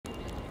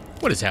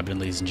What is happening,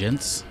 ladies and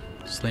gents?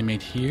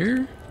 Slaymate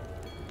here,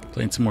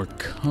 playing some more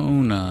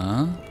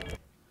Kona,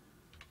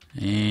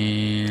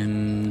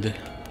 and we're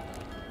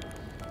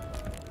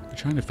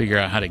trying to figure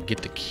out how to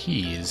get the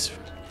keys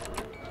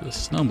for the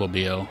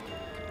snowmobile.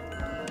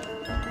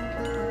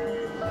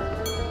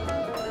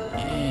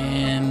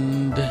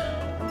 And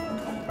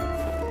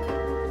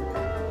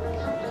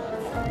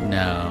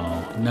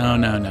no,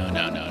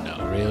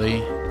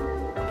 really?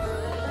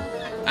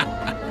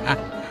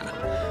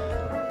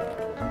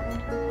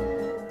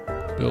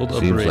 Build a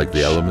Seems bridge. like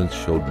the elements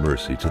showed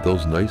mercy to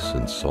those nice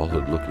and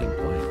solid-looking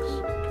planks.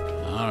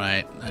 All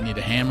right, I need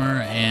a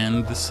hammer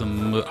and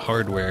some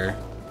hardware.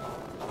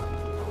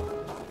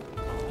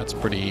 That's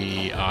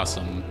pretty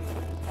awesome.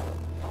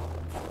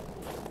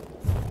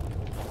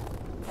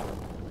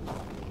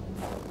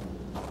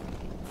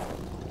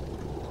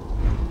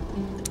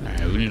 All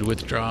right, we need to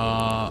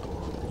withdraw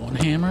one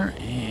hammer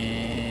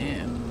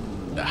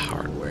and the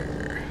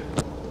hardware.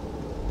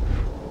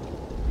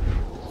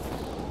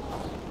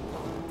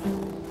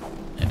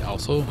 And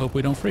also, hope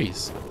we don't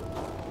freeze.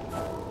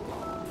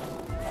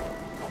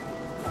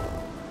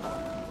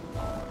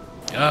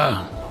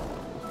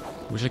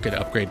 Wish I could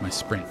upgrade my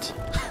sprint.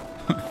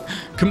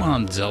 Come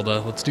on,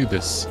 Zelda, let's do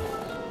this.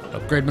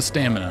 Upgrade my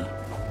stamina.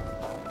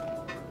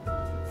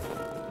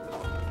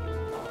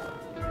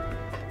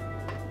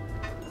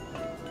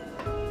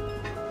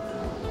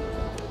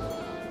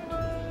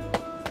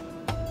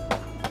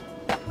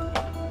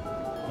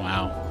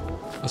 Wow,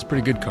 that's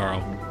pretty good,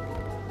 Carl.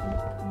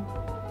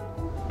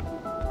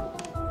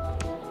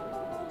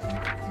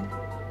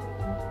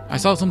 I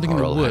saw something in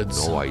the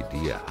woods. Had no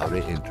idea how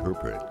to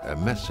interpret a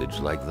message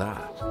like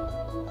that.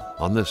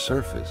 On the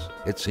surface,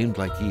 it seemed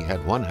like he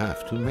had one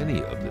half too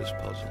many of this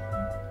puzzle.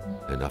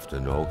 Enough to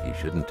know he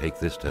shouldn't take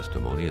this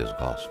testimony as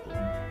gospel.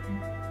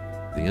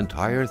 The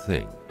entire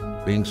thing,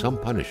 being some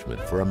punishment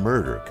for a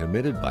murder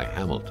committed by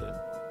Hamilton,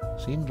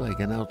 seemed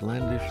like an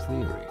outlandish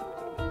theory.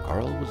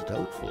 Carl was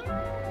doubtful.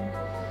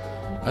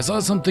 I saw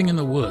something in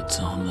the woods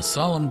on the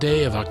solemn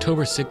day of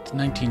October 6th,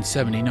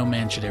 1970, no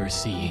man should ever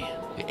see.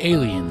 The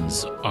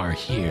aliens are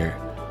here.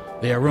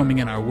 They are roaming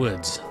in our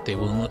woods. They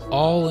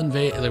will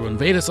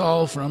invade us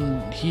all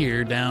from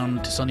here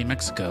down to sunny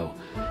Mexico.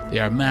 They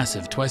are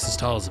massive, twice as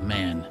tall as a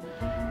man.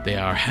 They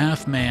are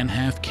half man,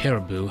 half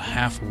caribou,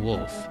 half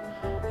wolf.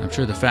 I'm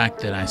sure the fact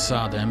that I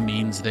saw them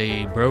means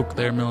they broke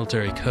their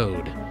military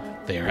code.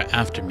 They are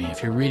after me.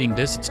 If you're reading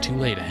this, it's too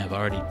late. I have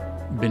already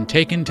been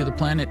taken to the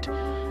planet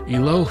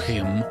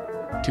Elohim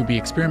to be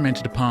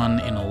experimented upon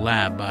in a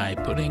lab by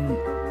putting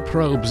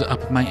probes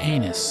up my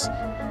anus.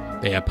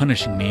 They are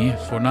punishing me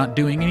for not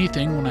doing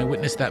anything when I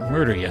witnessed that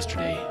murder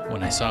yesterday,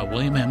 when I saw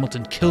William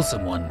Hamilton kill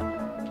someone.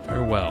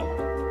 Farewell.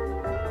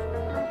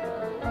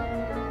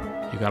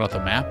 You got off the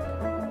map?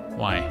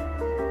 Why?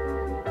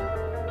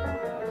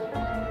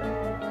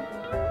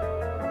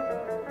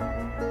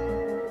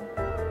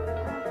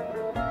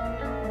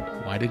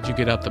 Why did you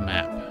get off the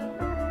map?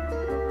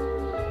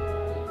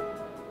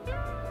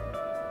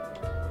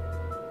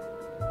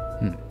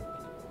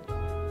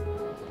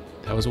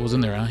 That was what was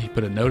in there, huh? He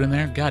put a note in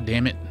there? God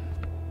damn it.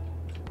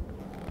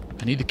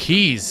 I need the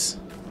keys.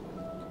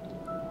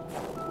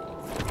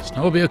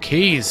 Snowmobile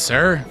keys,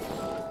 sir.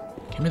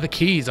 Give me the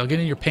keys. I'll get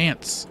in your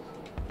pants.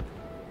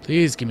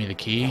 Please give me the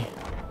key.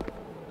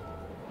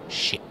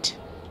 Shit.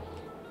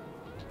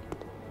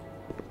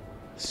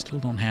 Still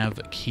don't have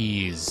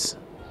keys.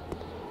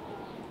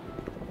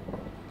 I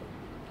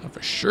thought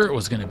for sure it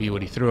was going to be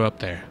what he threw up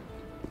there.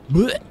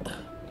 Blech.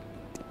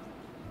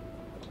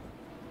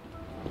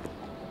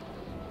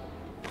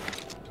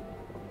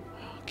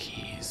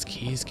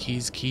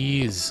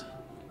 Keys.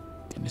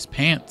 In his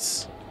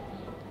pants.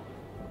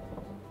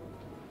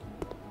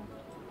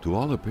 To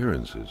all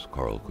appearances,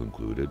 Carl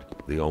concluded,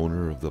 the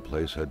owner of the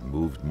place had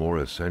moved more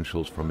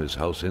essentials from his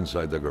house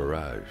inside the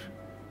garage.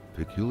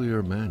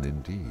 Peculiar man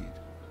indeed.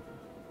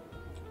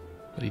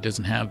 But he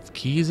doesn't have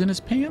keys in his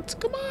pants?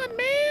 Come on,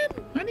 man!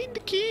 I need the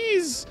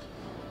keys!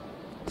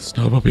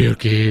 Snowmobile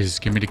keys.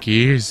 Give me the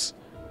keys.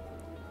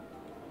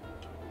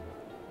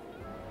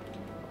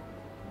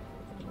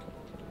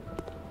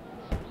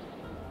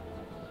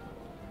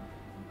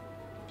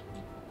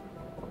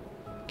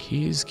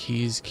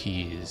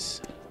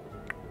 Keys.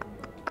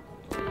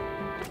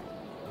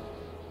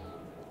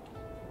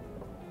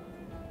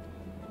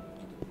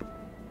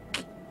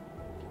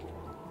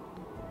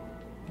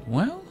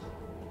 Well,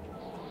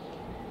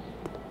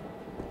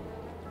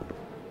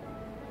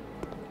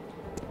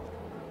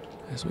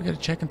 I guess we gotta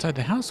check inside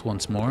the house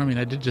once more. I mean,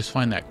 I did just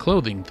find that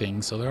clothing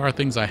thing, so there are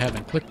things I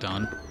haven't clicked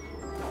on.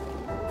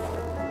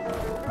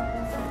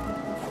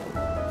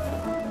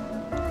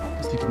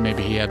 Thinking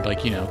maybe he had,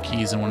 like, you know,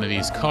 keys in one of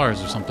these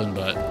cars or something,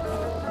 but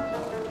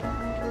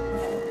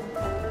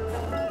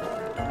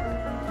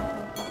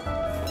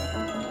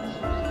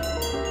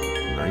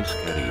Nice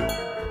carry-on.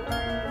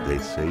 They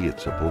say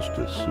it's supposed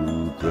to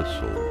soothe the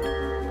soul.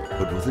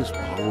 But with this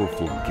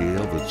powerful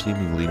gale that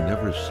seemingly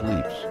never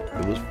sleeps,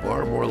 it was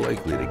far more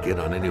likely to get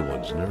on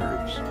anyone's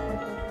nerves.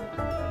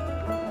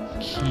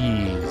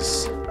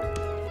 keys.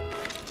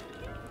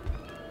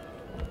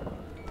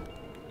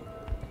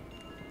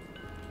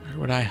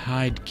 Where would I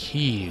hide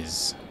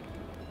keys?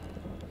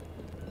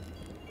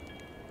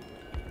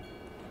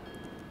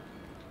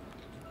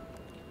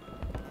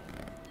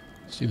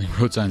 Stealing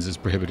road signs is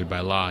prohibited by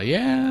law.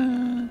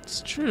 Yeah,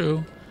 it's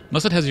true.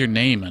 Unless it has your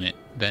name on it,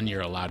 then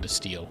you're allowed to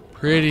steal.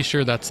 Pretty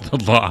sure that's the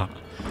law.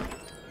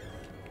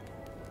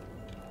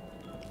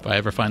 If I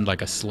ever find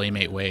like a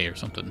Slaymate Way or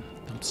something,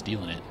 I'm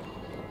stealing it.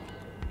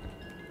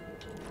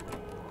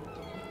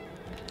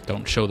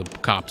 Don't show the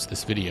cops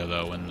this video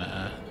though when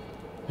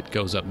it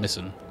goes up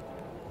missing.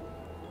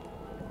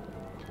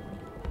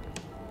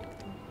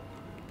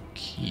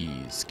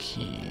 Keys,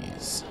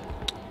 keys.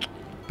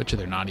 Bet you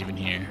they're not even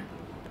here.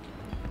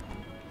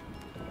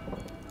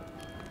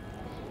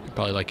 They're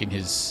probably like in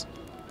his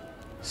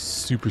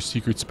super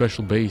secret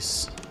special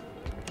base.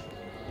 I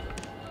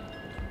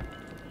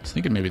was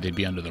thinking maybe they'd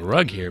be under the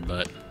rug here,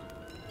 but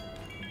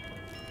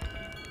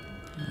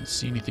I don't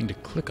see anything to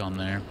click on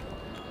there.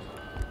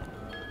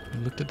 I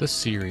looked at the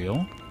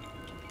serial.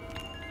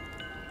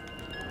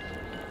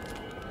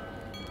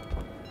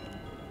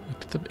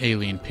 Looked at the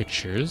alien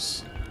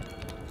pictures.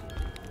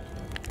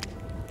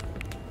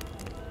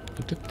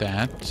 Looked at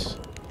that.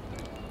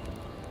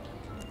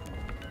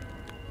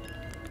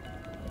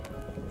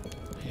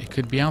 It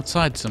could be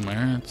outside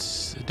somewhere.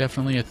 It's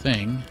definitely a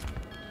thing.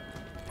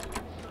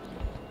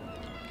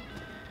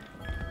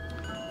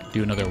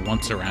 Do another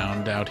once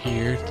around out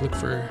here to look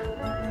for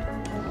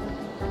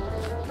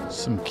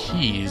some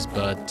keys,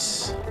 but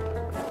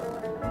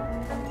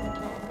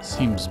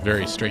seems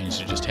very strange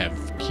to just have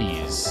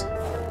keys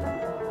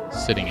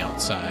sitting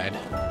outside.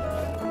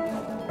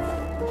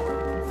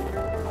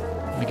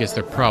 I guess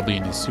they're probably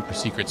in his super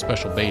secret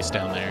special base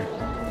down there.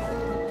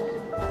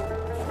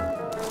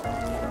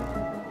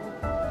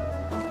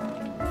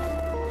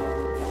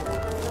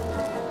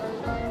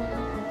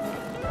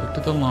 Looked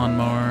at the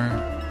lawnmower.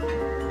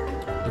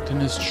 Looked in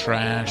his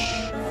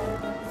trash.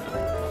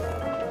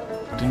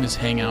 Looked in his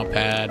hangout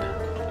pad.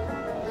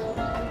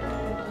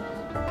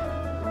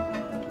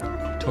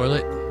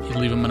 Toilet? You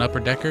leave him an upper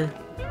decker?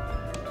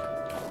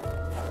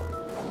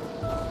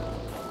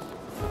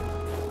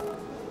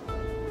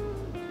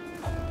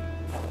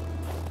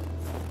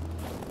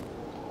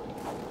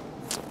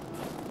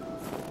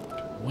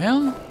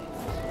 Well,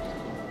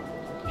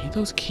 need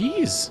those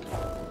keys.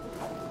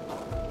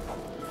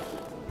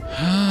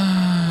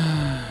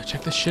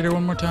 Check the shitter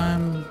one more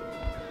time.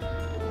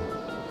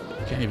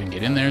 Can't even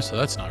get in there, so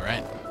that's not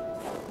right.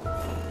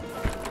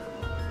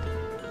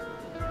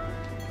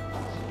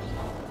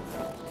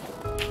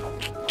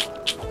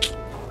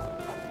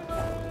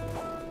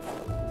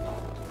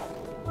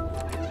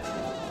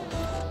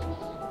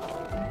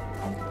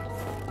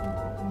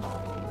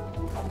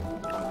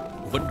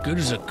 What good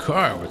is a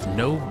car with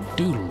no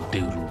doodle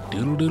doodle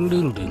doodle doodle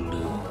doodle doodle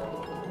doodle?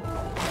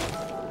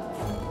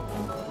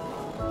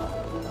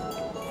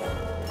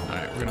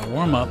 Alright, we're gonna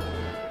warm up.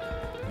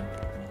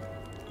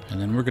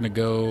 And then we're gonna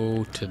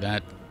go to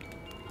that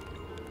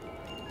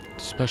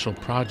special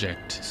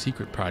project,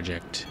 secret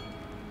project.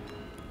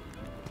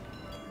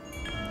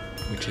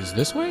 Which is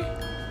this way?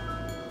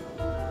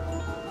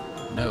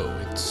 No,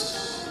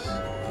 it's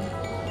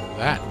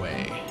that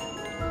way.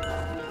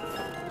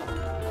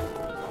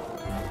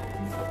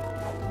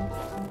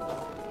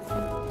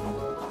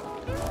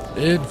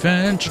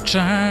 Adventure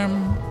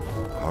time.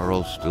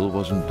 Carl still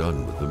wasn't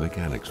done with the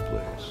mechanic's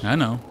place. I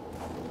know.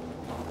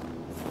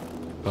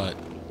 But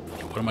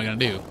what am I gonna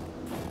do?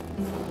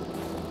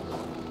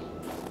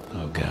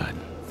 Oh God.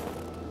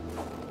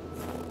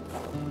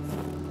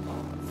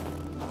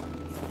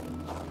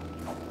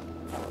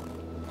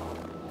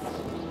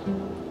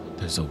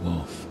 There's a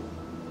wolf.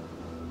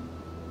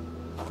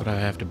 But I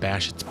have to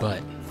bash its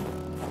butt.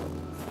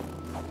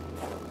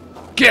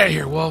 Get out of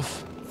here,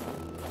 wolf!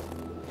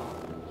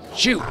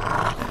 Shoot!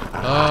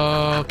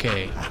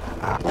 Okay.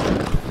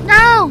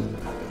 No!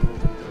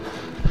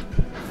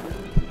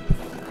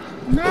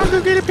 No, I'm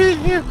gonna get a piece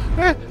here.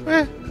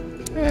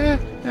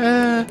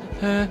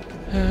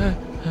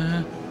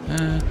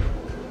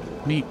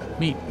 Meat,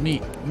 meat,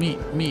 meat, meat,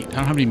 meat. I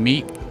don't have any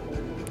meat.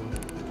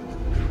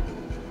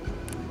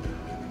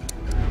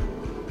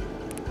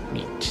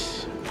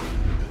 Meat.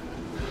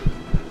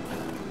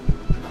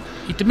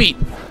 Eat the meat.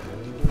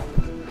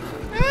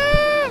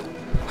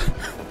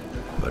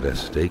 But a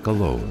steak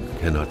alone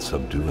cannot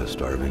subdue a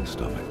starving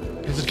stomach.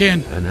 Yes, it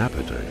can. An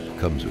appetite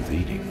comes with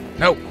eating.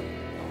 No.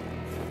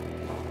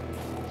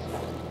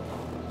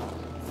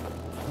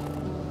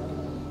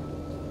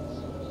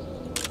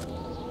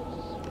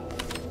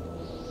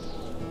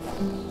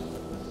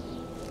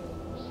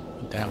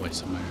 That way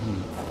somewhere.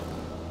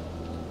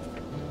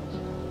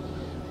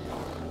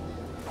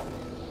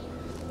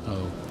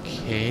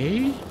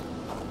 Okay.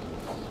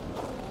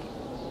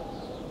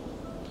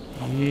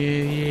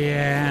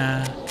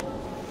 Yeah.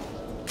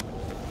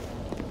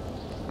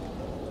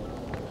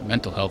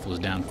 Mental health was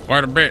down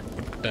quite a bit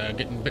with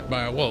getting bit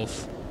by a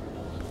wolf.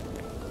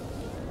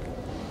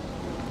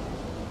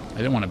 I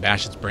didn't want to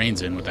bash its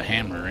brains in with a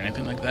hammer or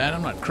anything like that.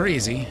 I'm not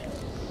crazy.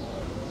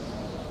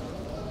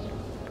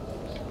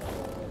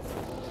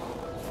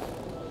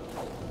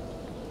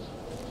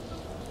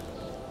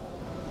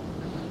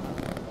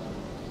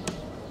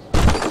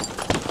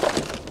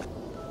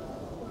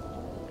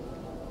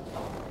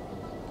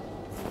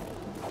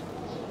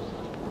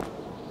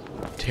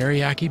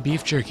 Teriyaki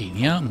beef jerky.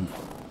 Yum.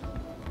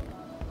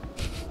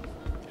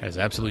 That is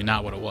absolutely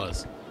not what it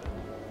was.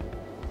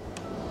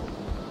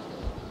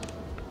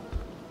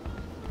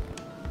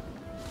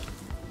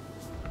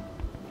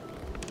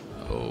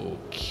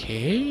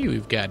 Okay,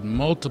 we've got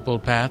multiple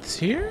paths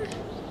here.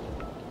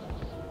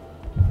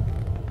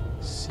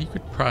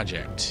 Secret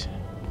project.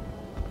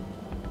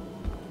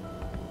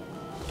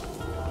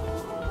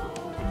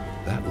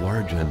 That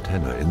large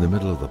antenna in the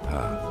middle of the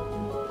path,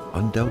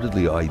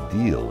 undoubtedly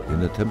ideal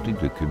in attempting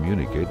to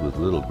communicate with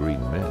little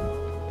green men,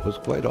 was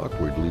quite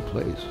awkwardly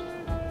placed.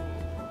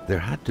 There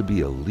had to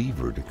be a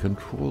lever to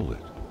control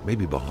it,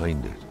 maybe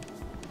behind it.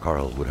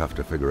 Carl would have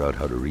to figure out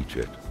how to reach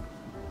it.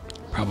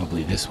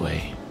 Probably this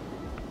way.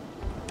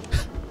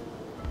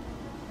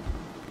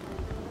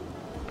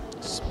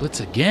 Splits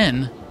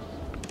again?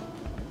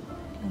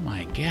 Oh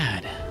my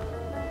god.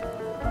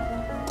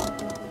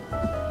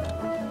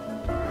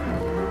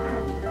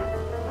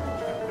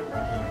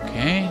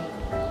 Okay.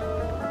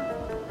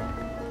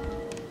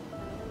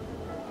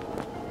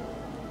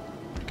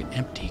 Freaking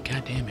empty.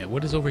 God damn it.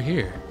 What is over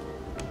here?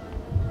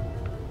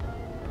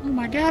 Oh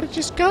my god, it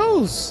just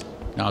goes.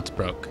 No, it's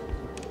broke.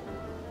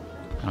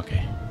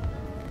 Okay.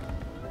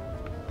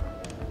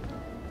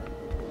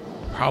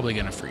 Probably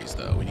gonna freeze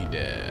though. We need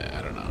to,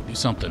 I don't know, do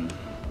something.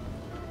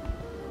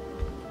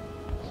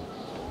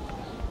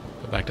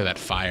 Go back to that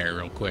fire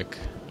real quick.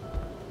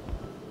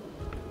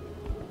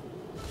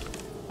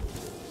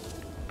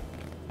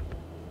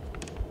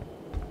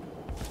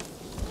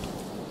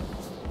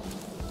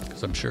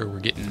 Because I'm sure we're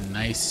getting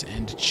nice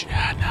and...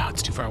 no,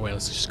 it's too far away.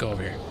 Let's just go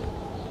over here.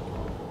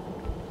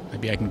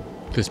 Maybe I can...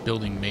 This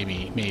building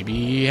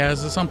maybe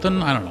has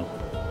something? I don't know.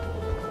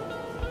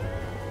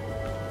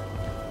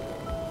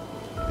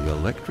 The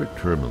electric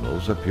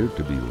terminals appeared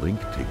to be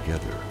linked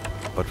together,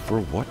 but for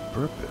what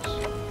purpose?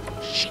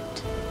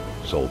 Shit.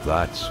 So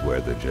that's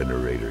where the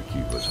generator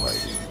key was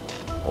hiding.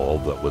 All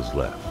that was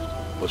left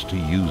was to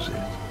use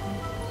it.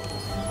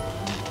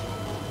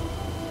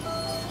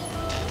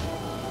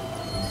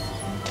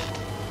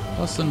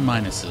 Plus and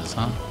minuses,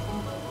 huh?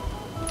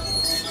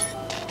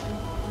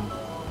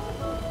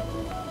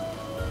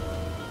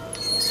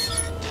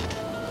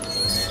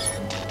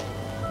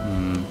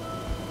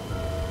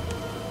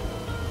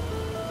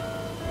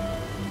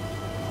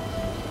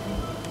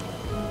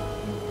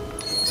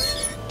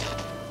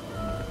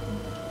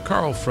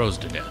 Carl froze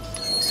to death.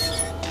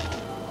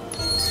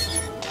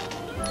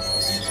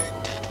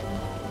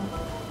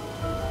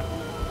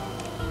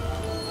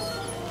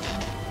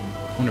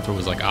 I wonder if it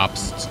was like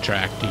opposites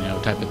attract, you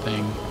know, type of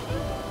thing.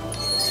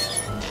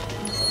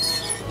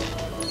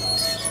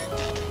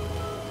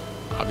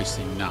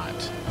 Obviously not.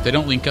 They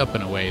don't link up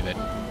in a way that...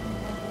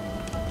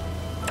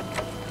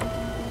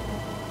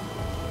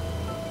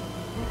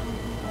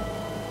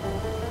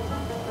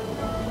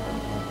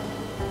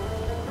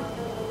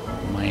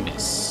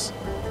 Minus.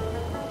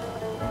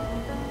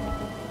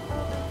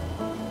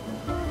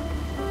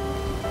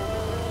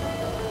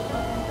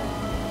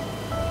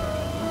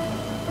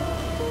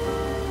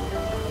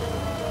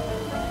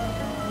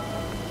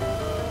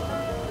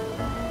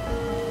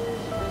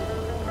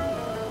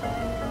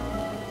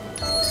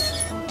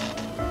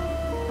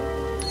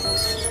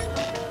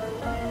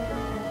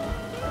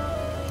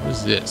 What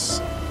is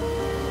this?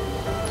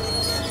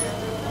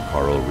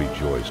 Carl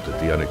rejoiced at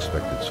the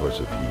unexpected source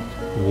of heat.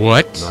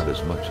 What? Not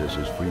as much as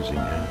his freezing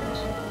hands.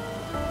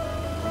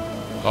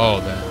 Oh,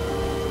 that.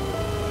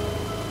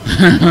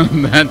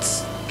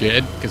 That's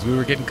good, because we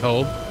were getting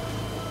cold.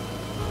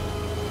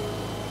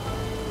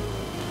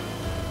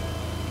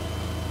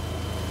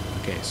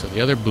 Okay, so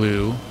the other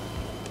blue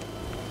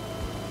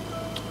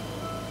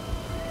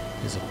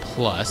is a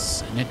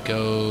plus, and it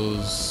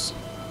goes...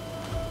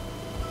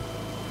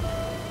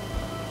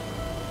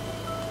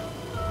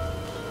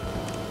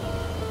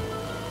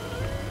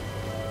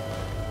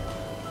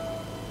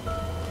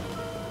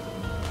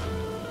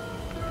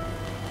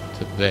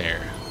 to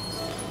there.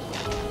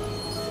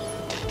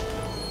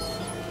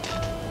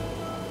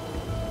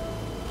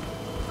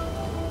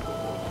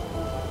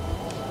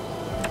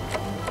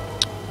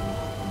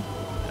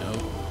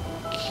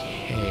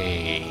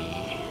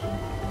 Okay.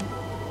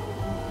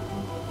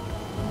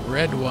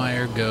 Red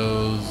wire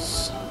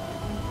goes...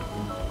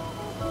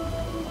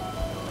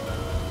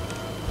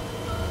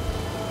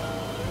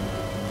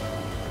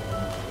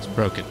 It's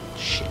broken.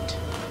 Shit.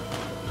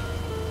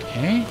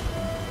 Okay.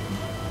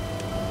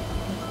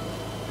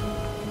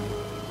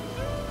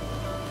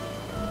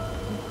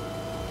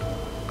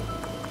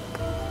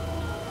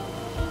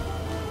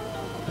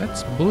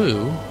 That's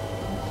blue.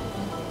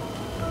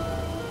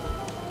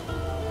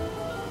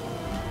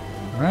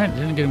 Alright,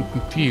 didn't get him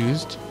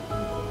confused.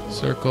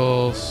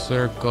 Circle,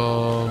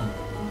 circle.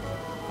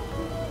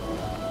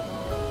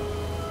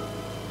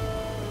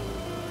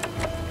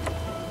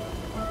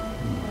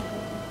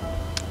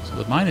 So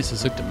the minus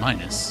is hooked to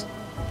minus.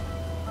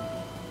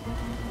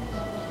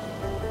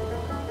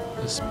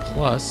 This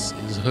plus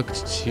is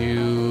hooked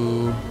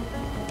to...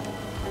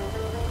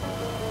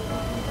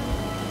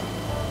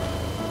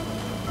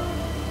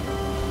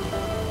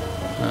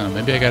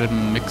 Maybe I got it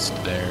mixed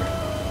there.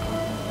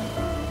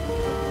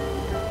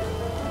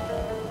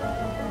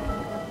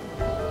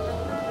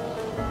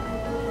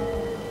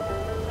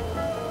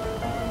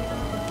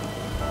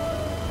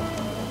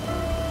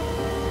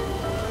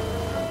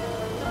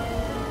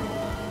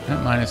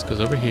 That minus goes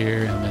over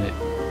here, and then it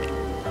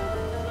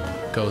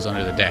goes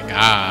under the deck.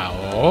 Ah,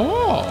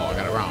 oh, I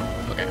got it wrong.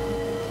 Okay.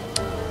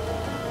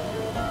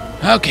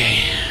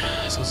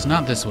 Okay, so it's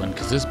not this one,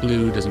 because this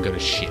blue doesn't go to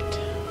shit.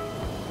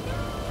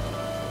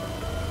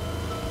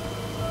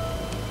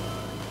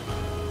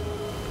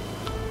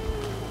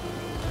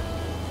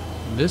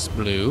 This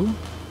blue,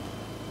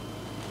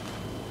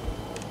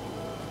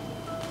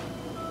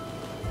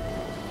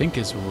 I think,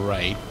 is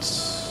right.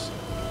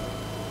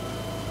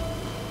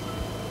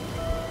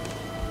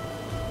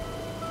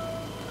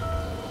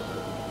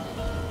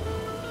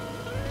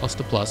 Plus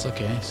to plus,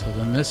 okay. So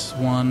then this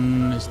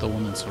one is the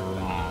one that's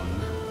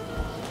wrong.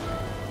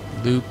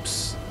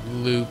 Loops,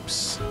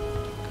 loops,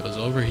 goes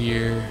over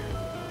here.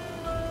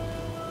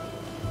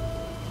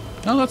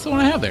 No, that's the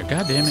one I have there.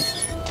 God damn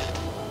it.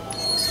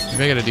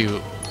 Maybe I gotta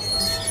do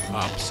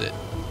opposite.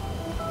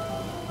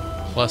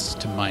 Plus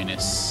to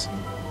minus.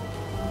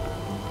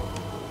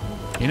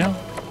 You know?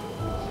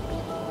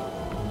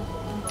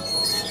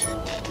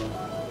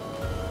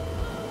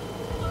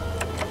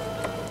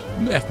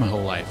 F my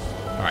whole life.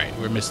 Alright,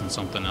 we're missing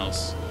something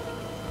else.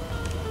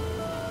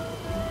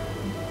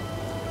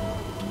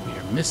 We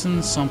are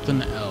missing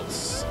something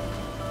else.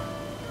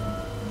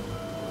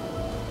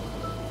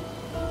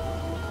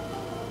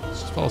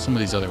 Let's just follow some of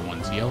these other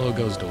ones. Yellow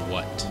goes to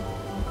what?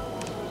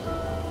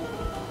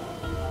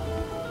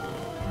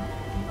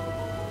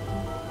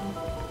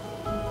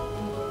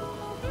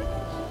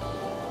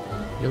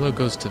 Yellow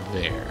goes to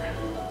there.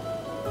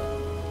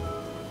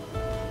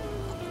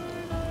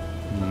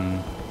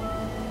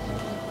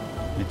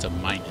 It's a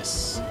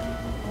minus.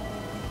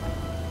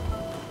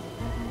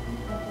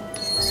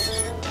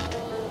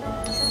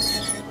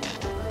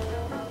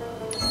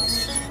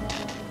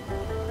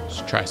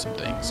 Let's try some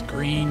things.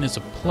 Green is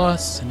a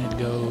plus, and it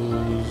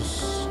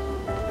goes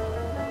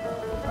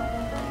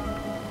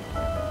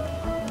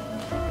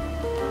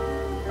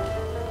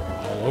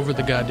all over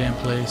the goddamn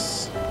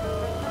place.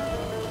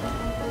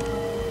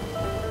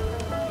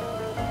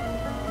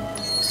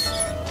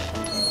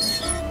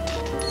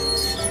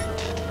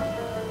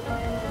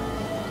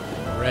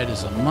 Red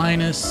is a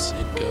minus.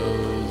 It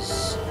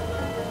goes...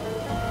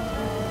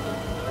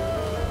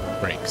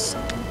 breaks.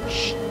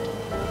 Shit.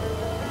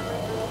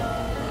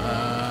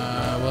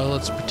 Well,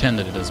 let's pretend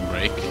that it doesn't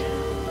break.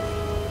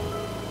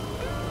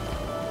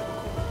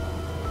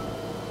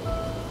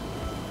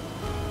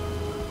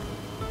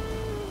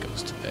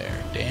 Goes to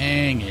there.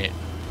 Dang it.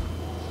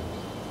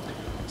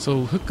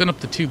 So hooking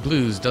up the two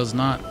blues does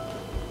not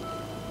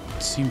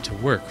seem to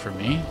work for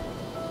me.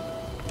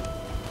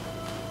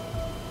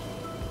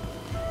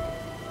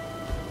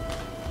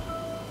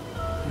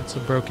 It's a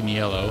broken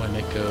yellow, and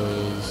it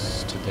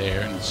goes to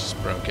there, and it's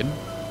just broken.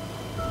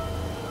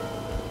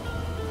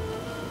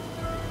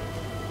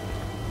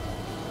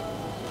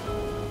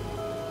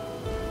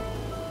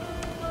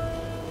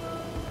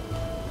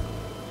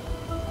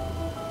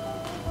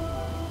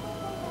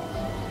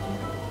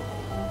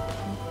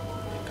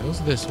 It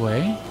goes this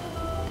way.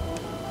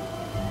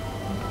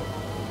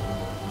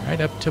 Right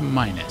up to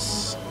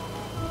minus.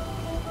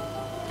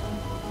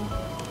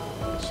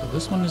 So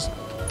this one is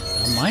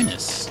a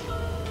minus.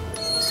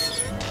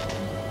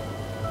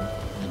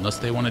 Unless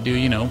they want to do,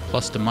 you know,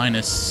 plus to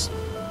minus,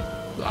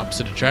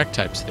 opposite attract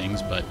types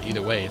things, but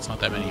either way, it's not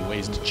that many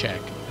ways to check.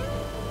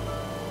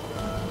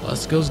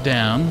 Plus goes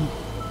down,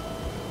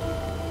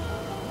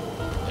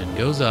 then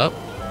goes up,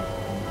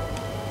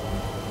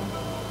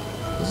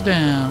 goes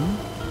down,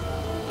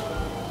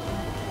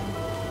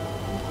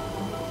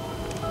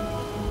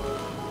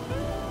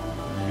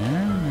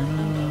 there,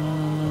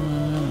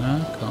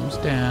 comes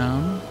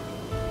down,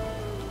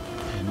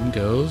 and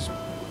goes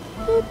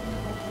boop,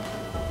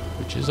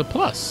 which is a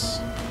plus.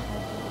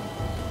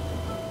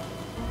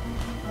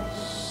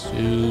 So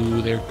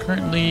they're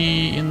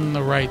currently in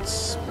the right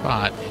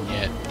spot, and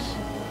yet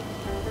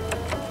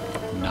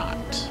not.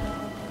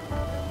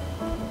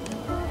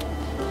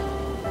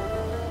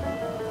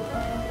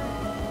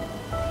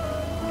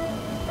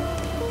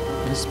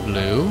 This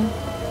blue.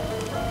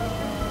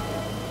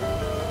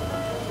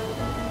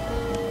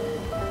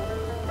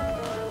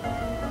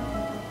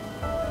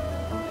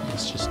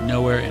 It's just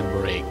nowhere and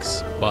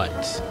breaks, but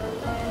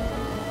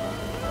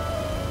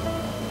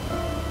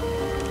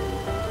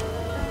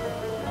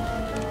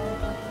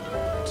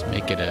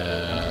make it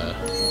a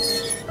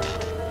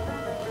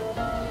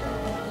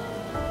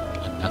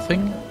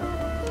nothing.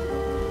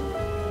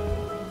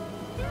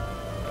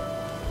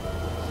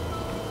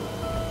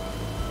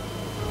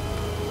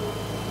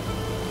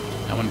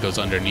 That one goes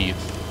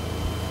underneath.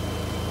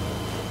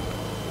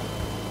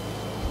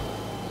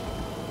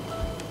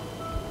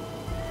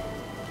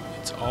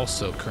 It's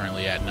also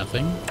currently at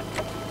nothing.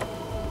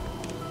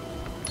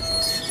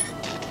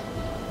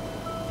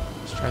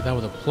 Try that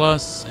with a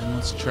plus, and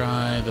let's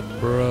try the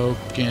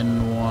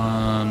broken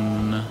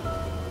one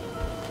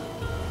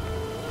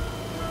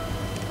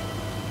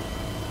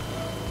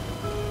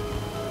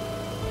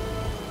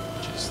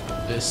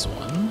this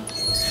one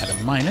at a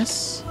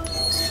minus.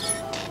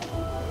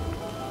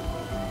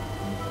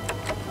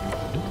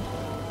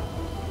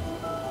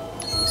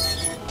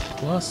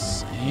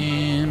 Plus,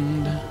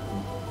 and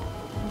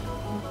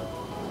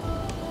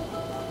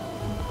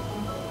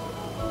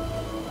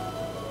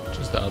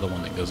just the other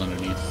one that goes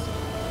underneath.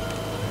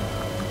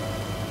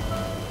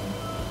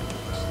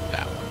 Just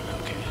that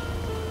one, okay.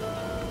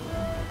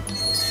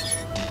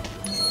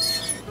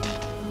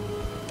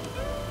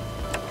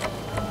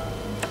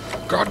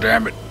 God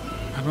damn it!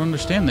 I don't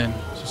understand then.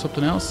 Is there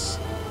something else?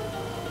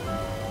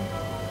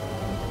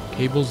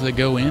 Cables that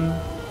go in?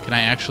 Can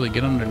I actually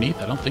get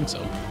underneath? I don't think so.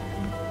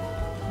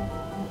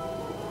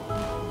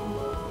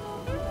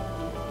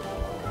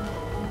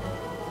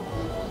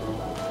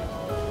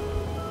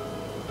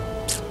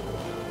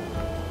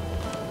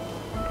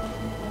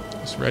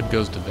 This red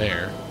goes to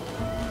there,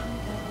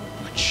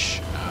 which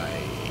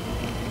I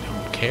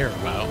don't care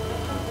about.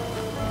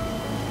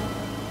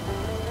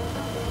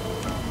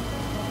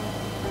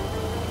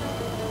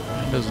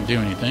 It doesn't do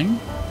anything.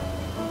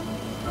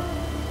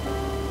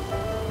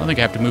 I don't think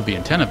I have to move the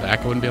antenna back.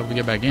 I wouldn't be able to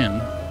get back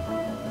in.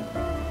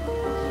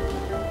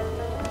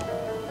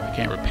 I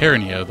can't repair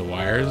any of the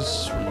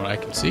wires from what I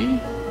can see.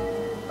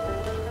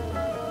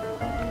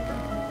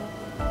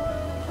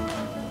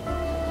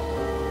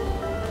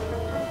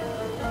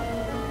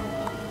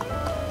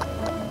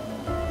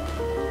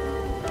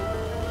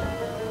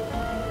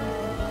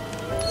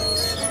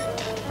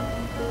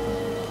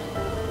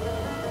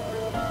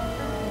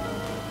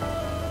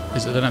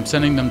 Is it that I'm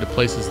sending them to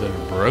places that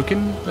are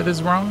broken that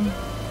is wrong?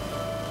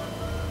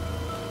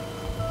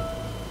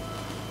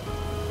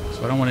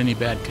 So I don't want any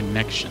bad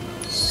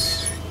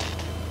connections.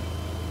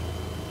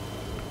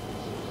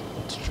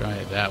 Let's try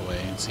it that way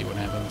and see what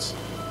happens.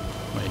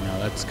 Wait, no,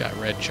 that's got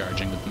red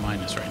charging with the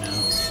minus right now.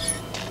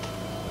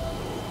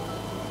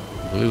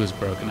 Blue is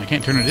broken. I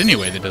can't turn it any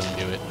way that doesn't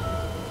do it.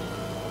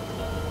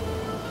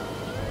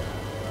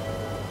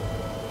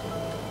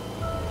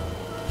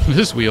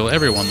 This wheel,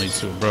 everyone leads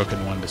to a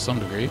broken one to some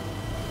degree.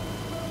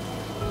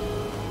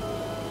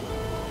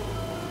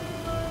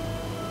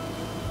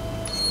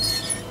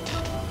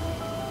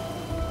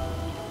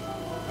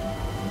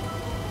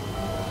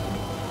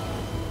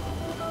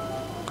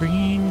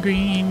 Green,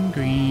 green,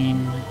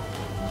 green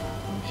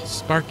is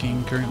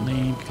sparking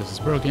currently because it's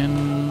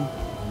broken.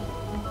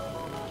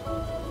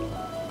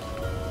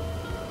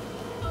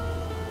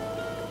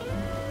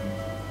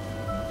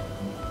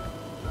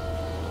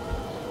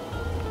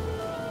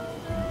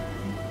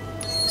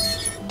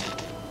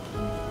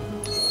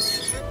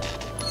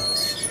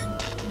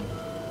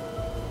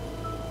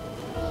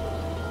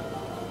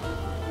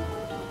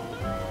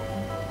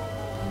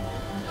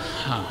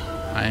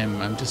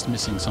 I'm just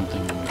missing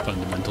something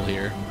fundamental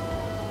here.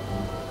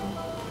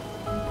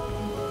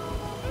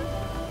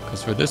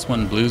 Because for this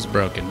one, blue's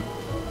broken.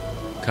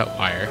 Cut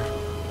wire.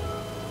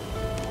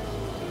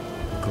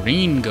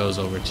 Green goes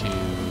over to...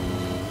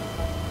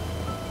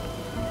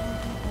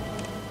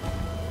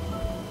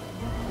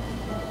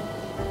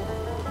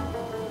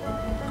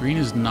 Green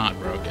is not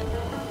broken.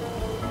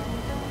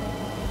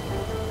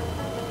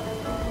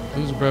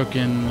 Blue's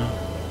broken.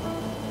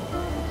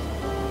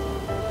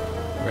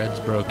 Red's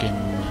broken.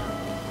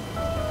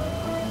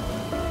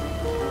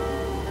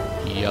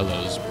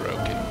 Yellow's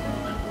broken.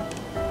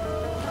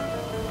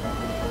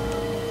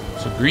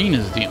 So green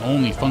is the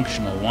only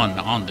functional one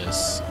on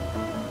this.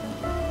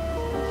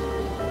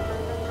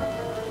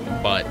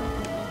 But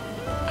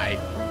I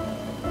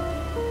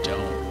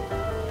don't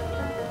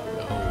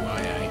know why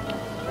I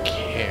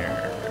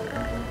care.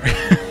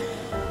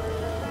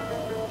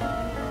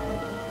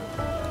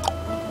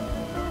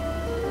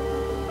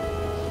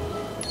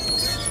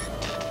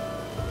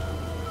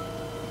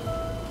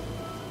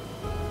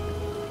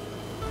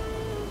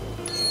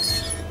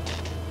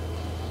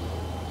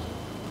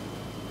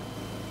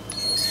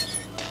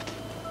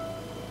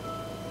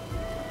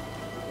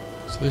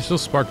 They still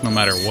spark no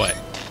matter what.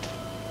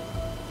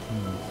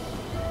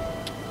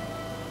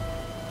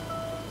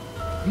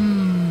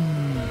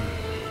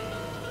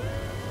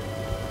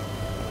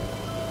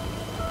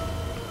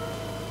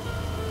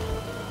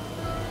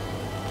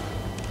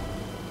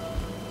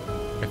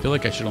 I feel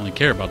like I should only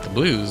care about the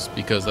blues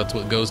because that's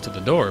what goes to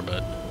the door,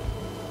 but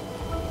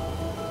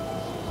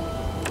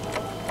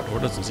the door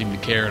doesn't seem to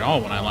care at all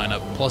when I line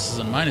up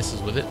pluses and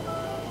minuses with it.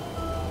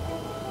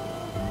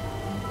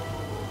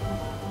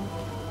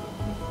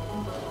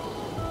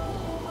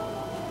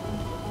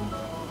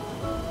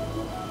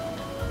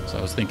 So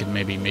I was thinking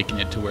maybe making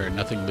it to where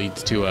nothing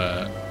leads to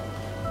a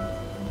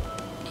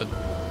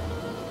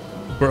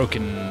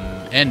broken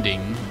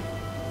ending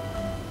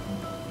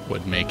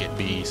would make it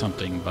be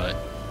something, but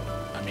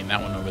I mean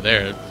that one over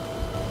there,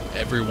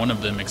 every one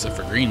of them except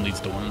for green leads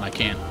to one, and I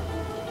can't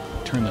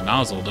turn the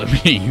nozzle to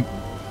be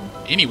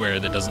anywhere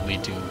that doesn't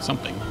lead to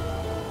something.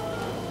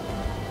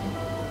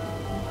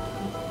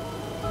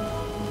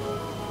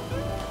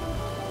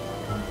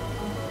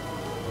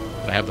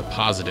 I have the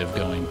positive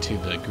going to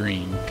the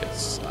green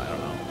because I don't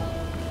know.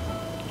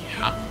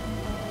 Yeah.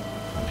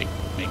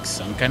 Makes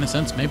some kind of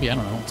sense. Maybe, I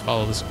don't know. Let's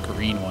follow this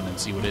green one and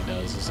see what it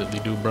does. Does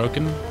it do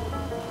broken?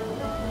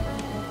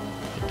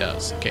 It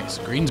does. Okay,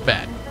 so green's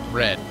bad.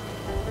 Red.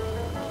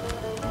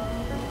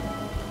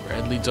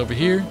 Red leads over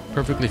here.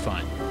 Perfectly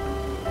fine.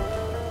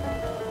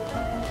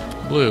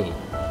 Blue.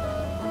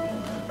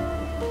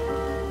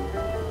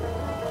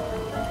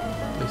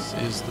 This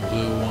is the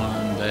blue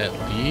one that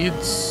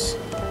leads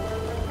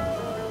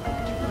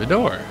to the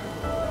door.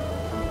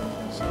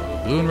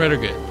 So blue and red are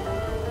good.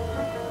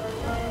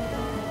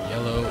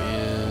 Yellow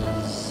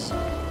is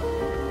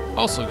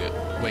also good.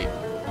 Wait.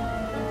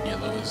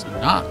 Yellow is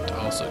not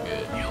also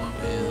good. Yellow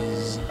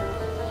is...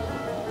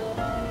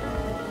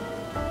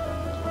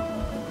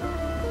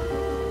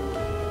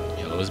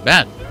 Yellow is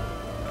bad.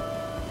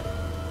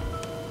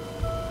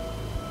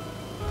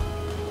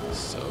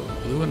 So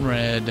blue and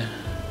red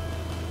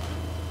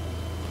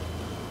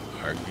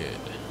are good.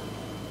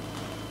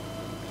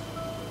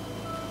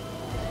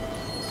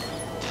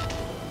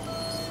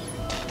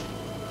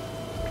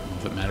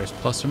 If it matters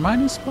plus or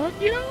minus, but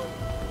you know,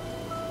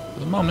 for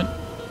the moment,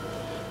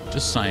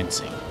 just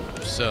sciencing.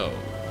 So,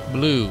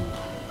 blue.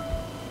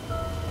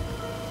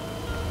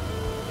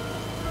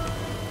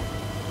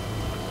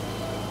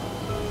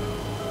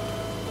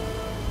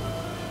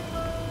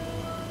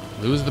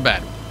 Blue is the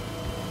bad one.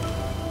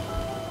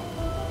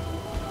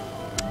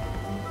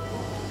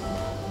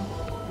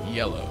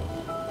 Yellow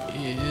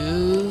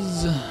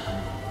is...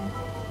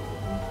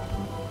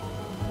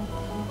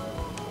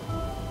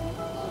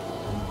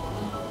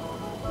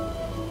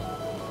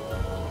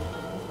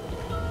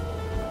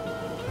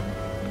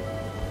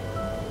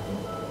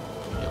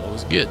 Yellow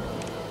is good.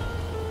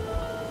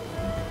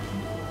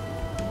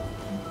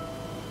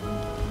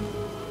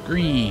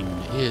 Green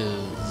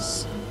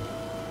is...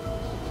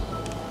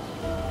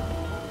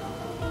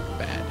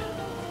 bad.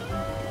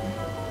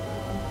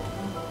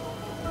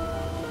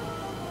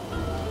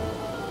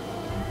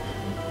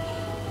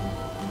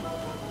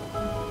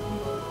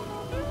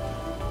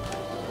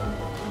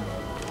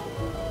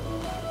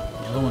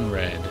 Yellow and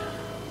red.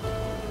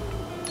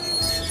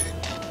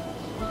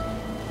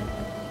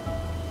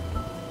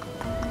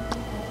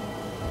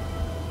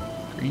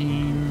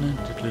 Green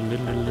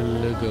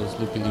goes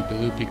loopy loopy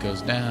loopy,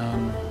 goes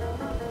down.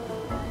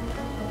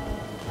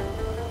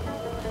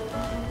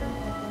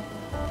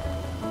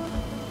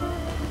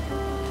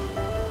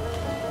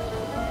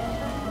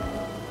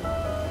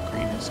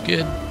 Green is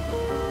good.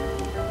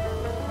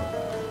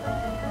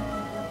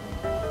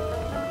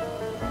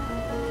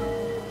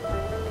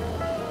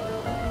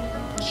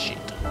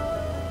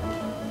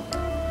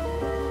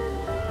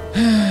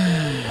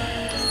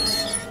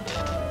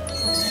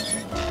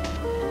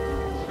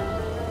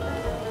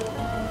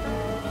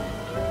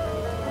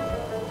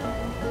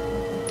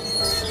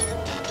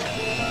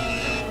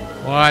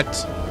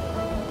 What?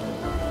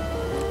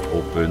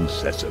 Open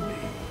sesame.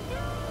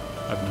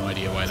 I have no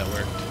idea why that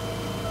worked.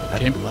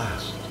 At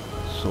last,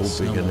 so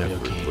big an Snowmobile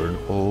effort key. for an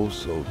oh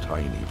so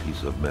tiny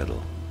piece of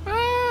metal.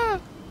 Ah!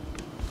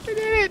 I did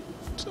it!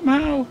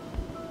 Somehow.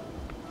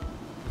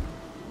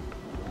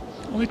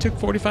 Only took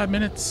 45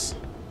 minutes.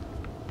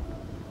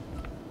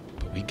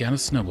 But we got a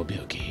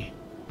snowmobile key.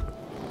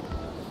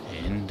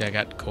 And I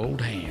got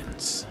cold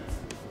hands.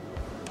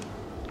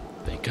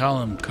 They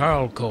call him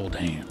Carl Cold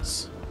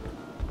Hands.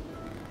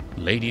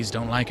 Ladies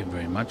don't like him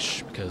very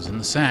much because in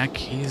the sack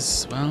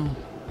he's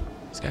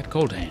got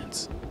cold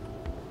hands.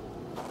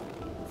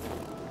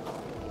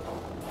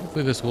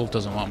 Hopefully this wolf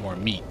doesn't want more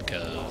meat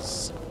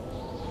because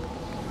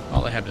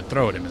all I have to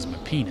throw at him is my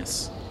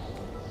penis.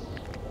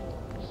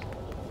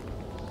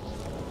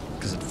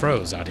 Because it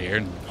froze out here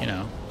and, you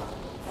know,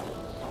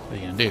 what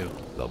are you gonna do?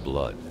 The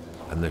blood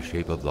and the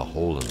shape of the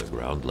hole in the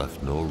ground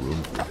left no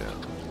room for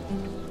them.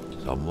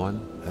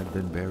 Someone had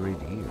been buried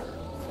here.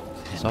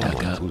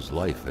 Someone whose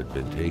life had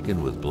been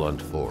taken with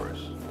blunt force.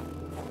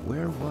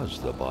 Where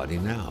was the body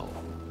now?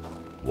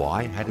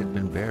 Why had it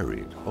been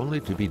buried,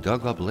 only to be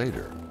dug up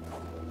later?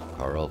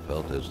 Carl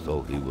felt as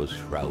though he was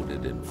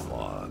shrouded in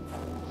fog.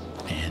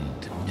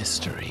 And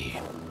mystery.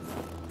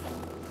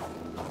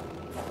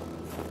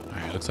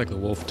 Alright, looks like the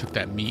wolf took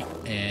that meat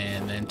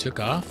and then took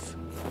off.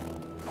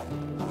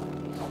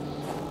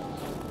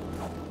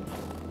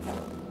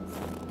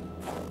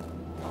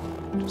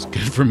 It's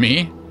good for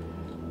me.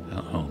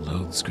 Oh,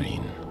 load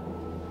screen.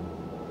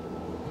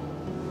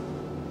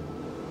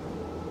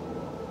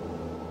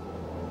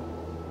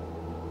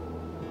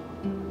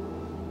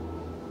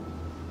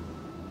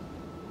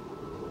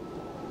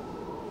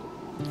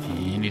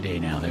 Any day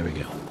now, there we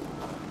go.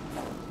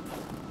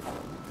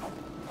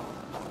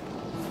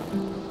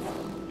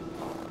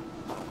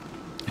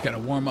 I gotta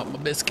warm up my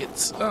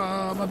biscuits.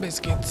 Oh, my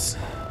biscuits.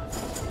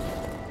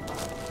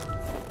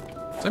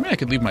 Does that mean I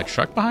could leave my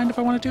truck behind if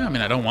I wanted to? I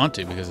mean, I don't want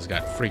to because it's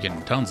got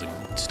freaking tons of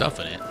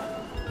stuff in it.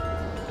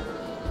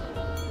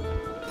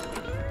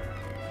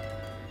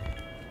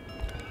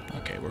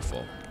 Okay, we're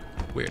full.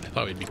 Weird, I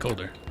thought we'd be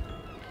colder.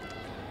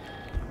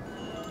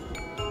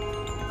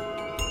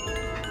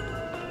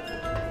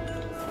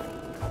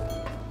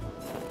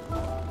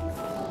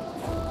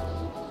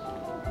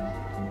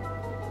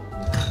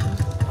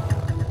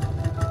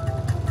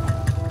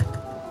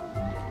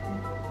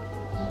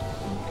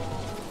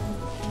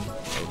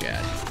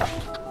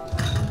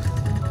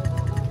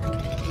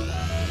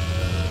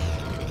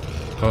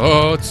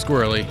 it's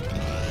squirrely.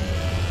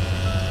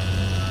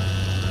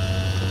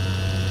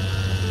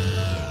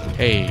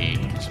 Hey,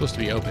 you're supposed to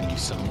be open, you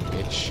son of a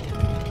bitch.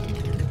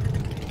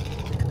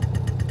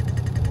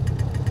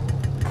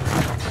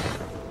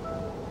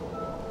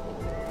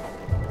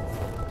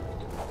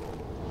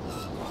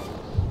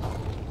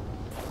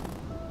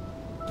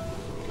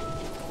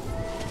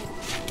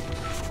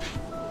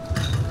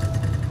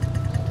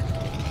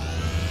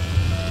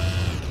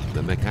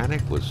 The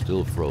mechanic was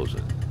still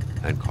frozen,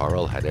 and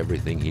Carl had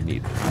everything he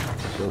needed,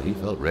 so he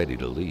felt ready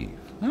to leave.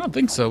 I don't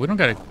think so. We don't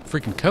got a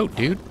freaking coat,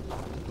 dude.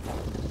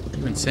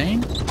 You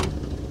insane?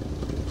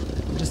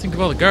 Just think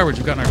of all the garbage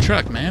we've got in our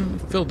truck, man. We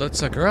filled that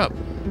sucker up.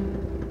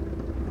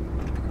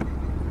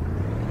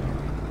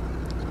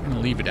 I'm gonna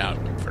leave it out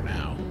for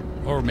now.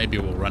 Or maybe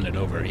we'll run it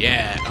over.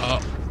 Yeah. Oh,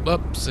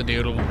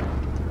 whoops-a-doodle.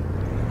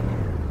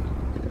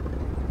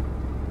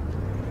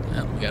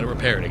 Well, we gotta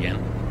repair it again.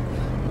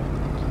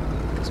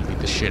 Because we beat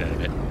the shit out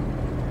of it.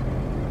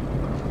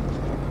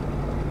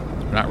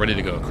 We're not ready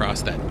to go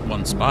across that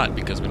one spot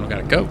because we don't got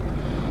a coat.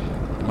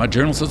 My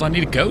journal says I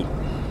need a coat.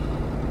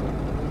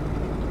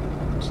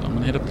 So I'm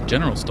gonna hit up the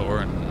general store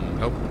and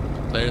hope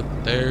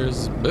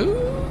there's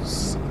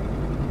booze.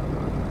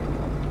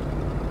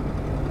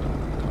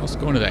 Could also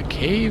go into that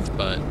cave,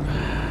 but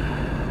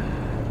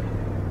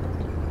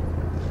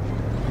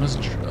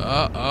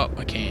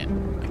I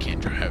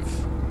can't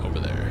drive over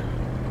there.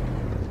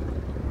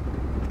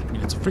 I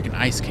mean, it's a freaking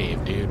ice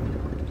cave, dude.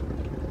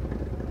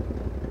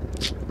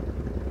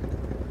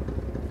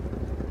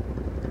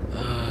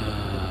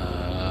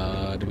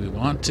 Do we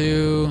want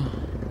to?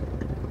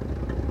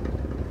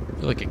 I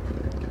feel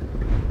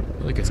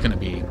like it's gonna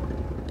be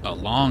a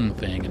long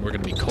thing, and we're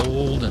gonna be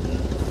cold. And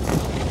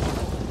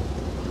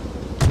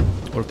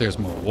what if there's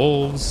more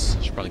wolves?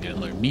 Should probably get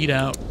another meat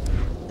out.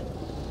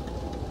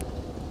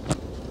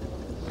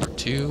 Or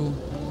two.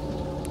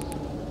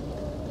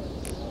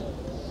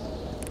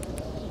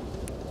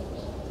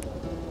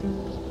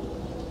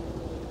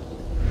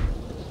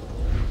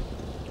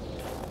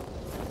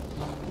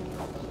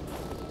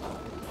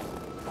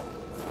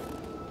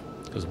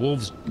 Because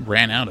wolves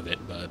ran out of it,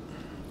 but...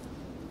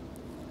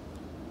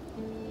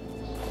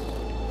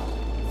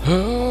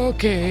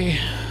 Okay.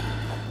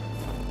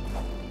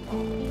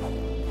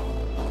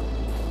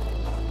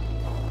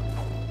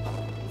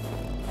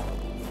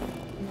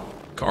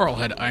 Carl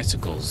had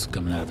icicles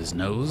coming out of his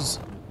nose.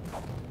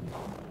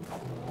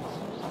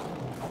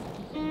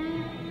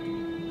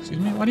 Excuse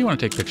me, why do you want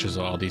to take pictures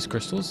of all these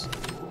crystals?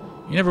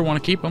 You never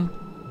want to keep them.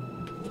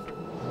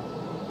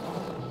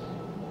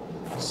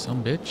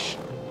 Some bitch.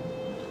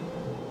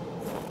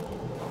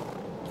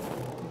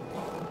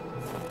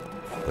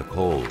 The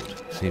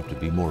cold seemed to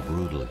be more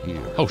brutal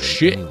here Oh, than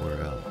shit.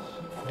 anywhere else.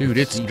 Dude,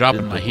 it's Seeped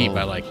dropping into my heat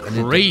by bones like and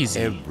into crazy.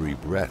 every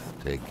breath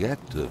to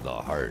get to the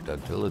heart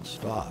until it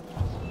stopped.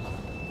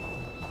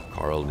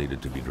 Carl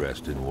needed to be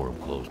dressed in warm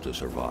clothes to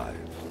survive.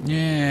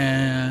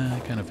 Yeah, I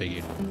kind of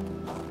figured.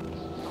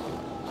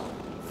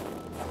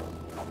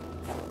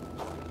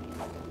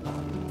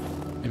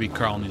 Maybe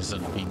Carl needs to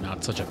be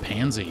not such a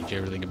pansy. Did you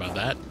ever think about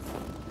that?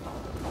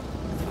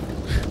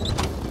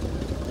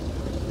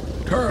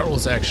 Carl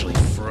was actually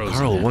frozen.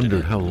 Carl after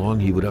wondered that. how long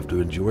he would have to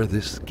endure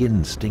this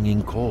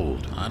skin-stinging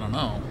cold. I don't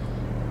know.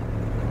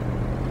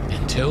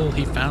 Until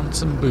he found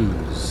some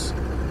booze.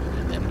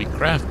 And then we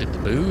crafted the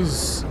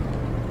booze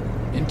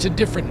into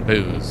different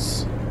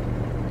booze.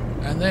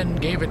 And then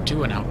gave it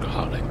to an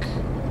alcoholic.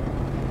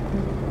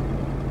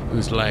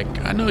 Who's like,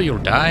 I know you'll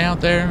die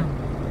out there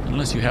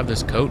unless you have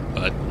this coat,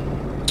 but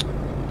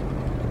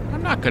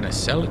I'm not gonna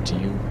sell it to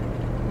you.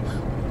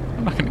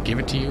 I'm not gonna give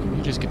it to you.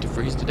 You just get to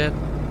freeze to death.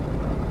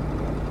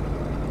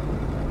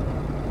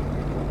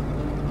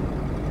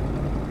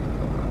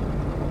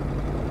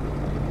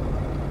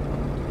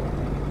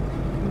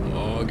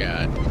 Oh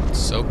god, it's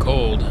so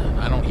cold.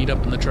 I don't heat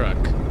up in the truck.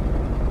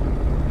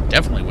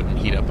 Definitely wouldn't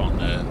heat up on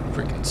the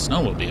freaking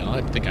snowmobile.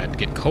 I think I'd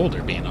get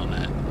colder being on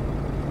that.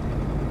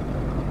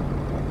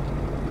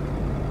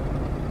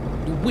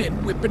 The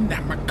wind whipping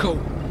down my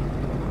coat.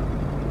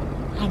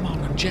 I'm on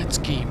a jet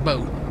ski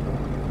boat.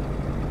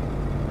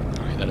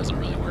 Alright, that doesn't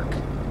really work.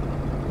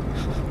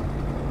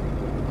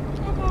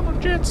 I'm on a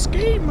jet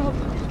ski,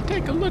 mother.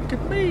 Take a look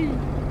at me.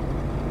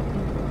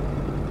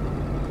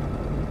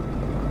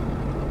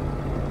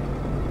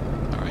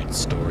 Alright,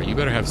 store. You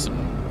better have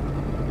some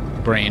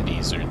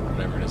brandies or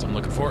whatever it is I'm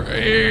looking for.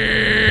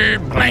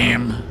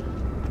 Blam.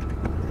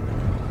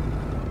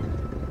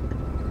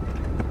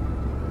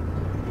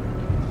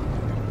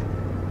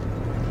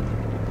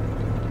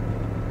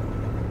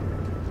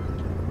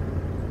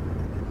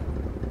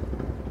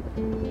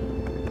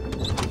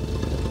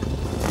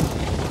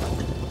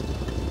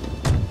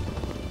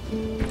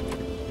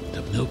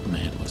 The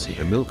milkman was The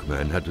here.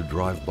 milkman had to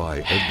drive by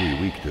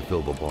every week to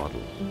fill the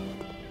bottles.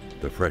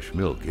 The fresh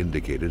milk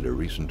indicated a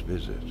recent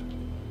visit.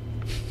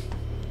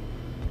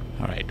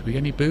 Alright, do we got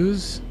any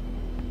booze?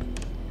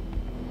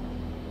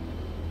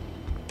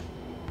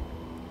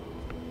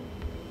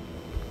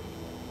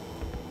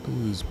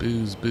 Booze,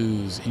 booze,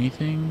 booze.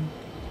 Anything?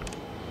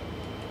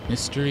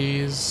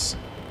 Mysteries?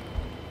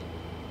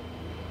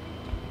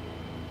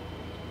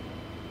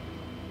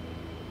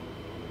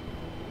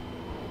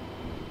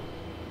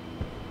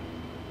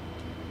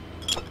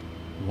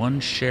 1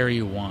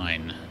 sherry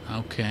wine.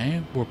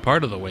 Okay, we're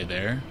part of the way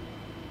there.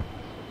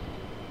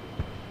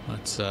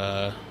 Let's,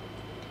 No,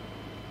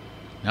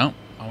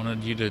 I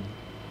wanted you to...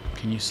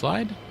 Can you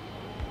slide?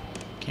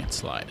 Can't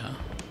slide, huh?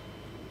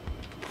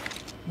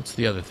 What's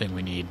the other thing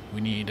we need?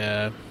 We need,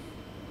 well,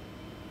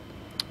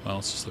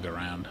 let's just look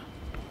around.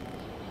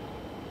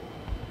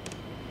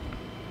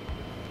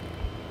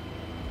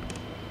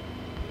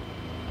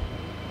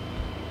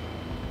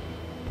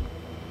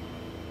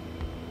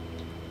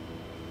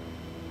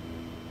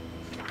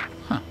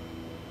 Huh.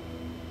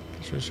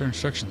 Cash register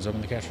instructions. Open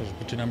the cash register,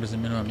 put 2 numbers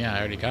in minimum. Yeah, I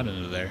already got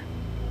into there.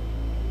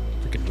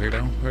 Freaking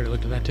weirdo. I already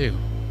looked at that too.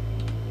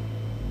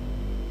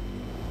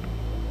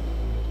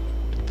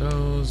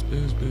 Those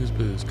booze, booze,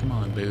 booze. Come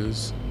on,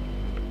 booze.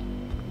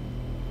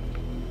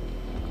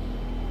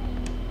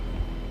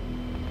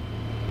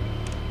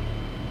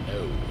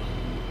 No.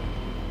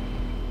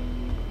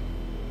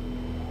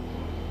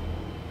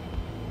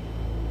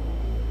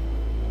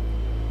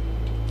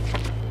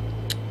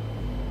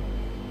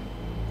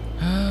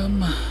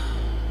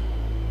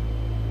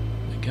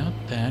 I got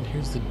that.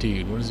 Here's the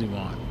dude. What does he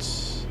want?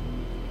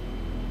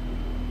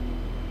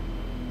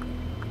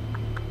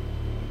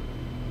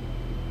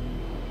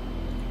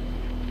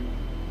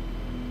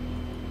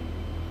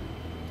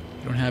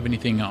 Don't have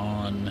anything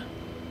on the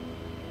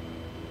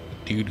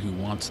dude who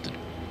wants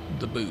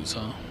the booze,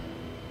 huh?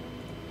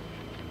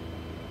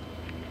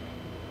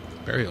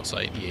 Burial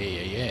site,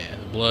 yeah.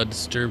 The blood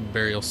disturbed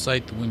burial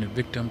site, the wounded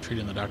victim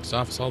treated in the doctor's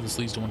office. All this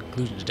leads to one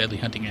conclusion: a deadly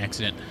hunting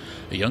accident.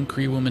 A young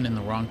Cree woman in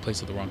the wrong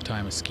place at the wrong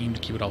time. A scheme to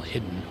keep it all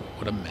hidden.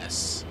 What a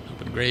mess.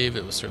 Open grave,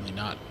 it was certainly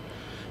not.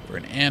 For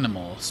an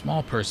animal, a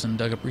small person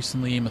dug up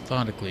recently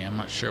methodically. I'm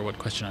not sure what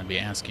question I'd be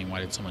asking. Why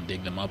did someone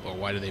dig them up, or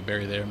why did they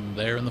bury them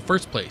there in the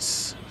first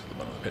place? The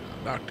bottom of the pit of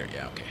the doctor.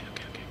 Yeah, okay.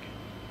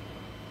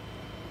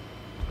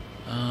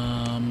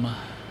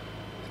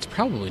 It's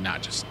probably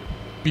not just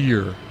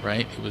beer,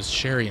 right? It was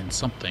sherry and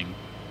something.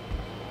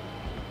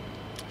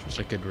 Which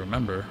I could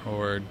remember,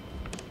 or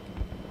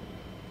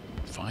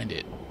find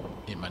it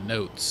in my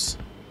notes.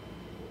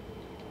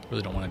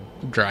 Really don't want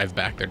to drive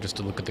back there just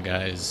to look at the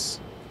guy's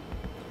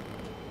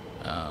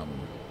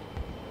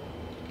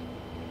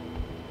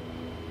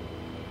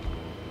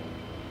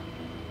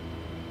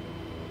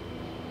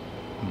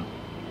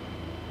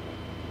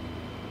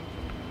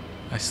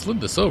I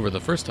slid this over the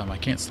first time. I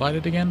can't slide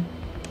it again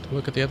to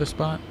look at the other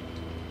spot.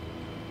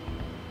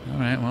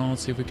 Alright, well,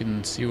 let's see if we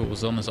can see what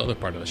was on this other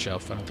part of the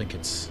shelf. I don't think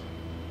it's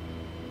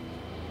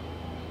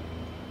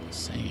the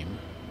same.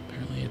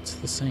 Apparently it's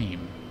the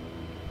same.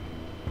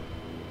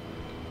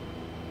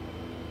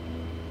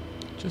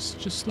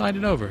 Just slide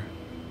it over.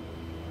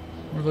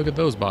 Or look at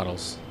those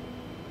bottles.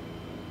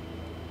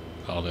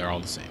 Oh, they're all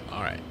the same.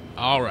 Alright.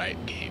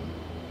 Alright, game.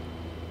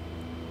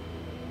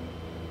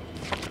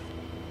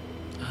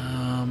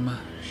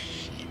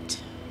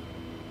 Shit.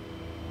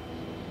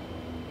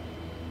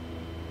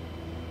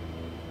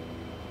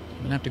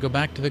 I'm gonna have to go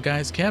back to the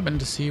guy's cabin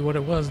to see what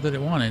it was that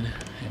it wanted,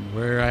 and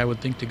where I would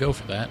think to go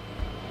for that.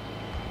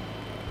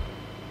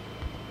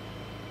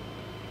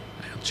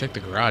 I'll check the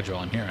garage while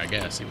I'm here, I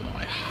guess, even though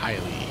I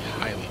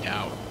highly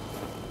doubt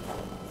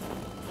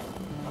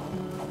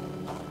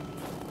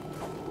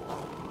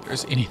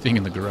there's anything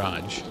in the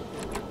garage.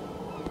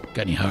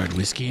 Got any hard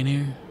whiskey in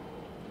here?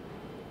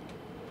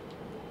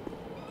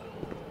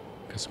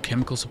 Got some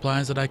chemical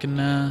supplies that I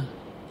can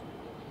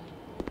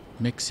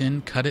mix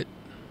in, cut it.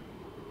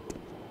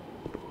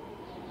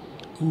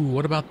 Ooh,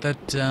 what about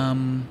that,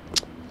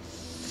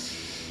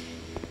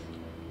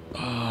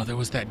 oh, there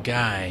was that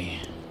guy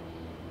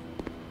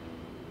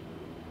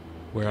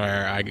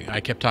where I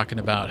kept talking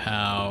about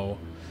how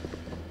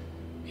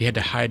he had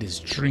to hide his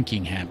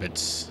drinking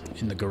habits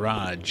in the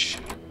garage.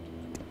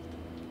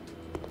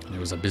 There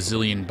was a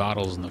bazillion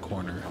bottles in the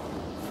corner.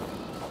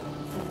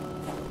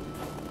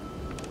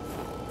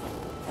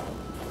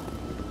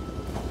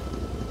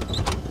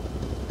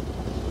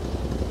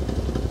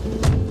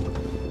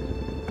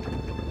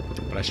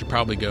 But I should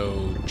probably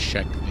go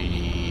check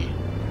the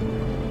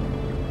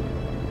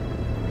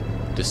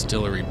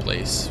distillery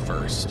place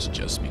first,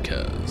 just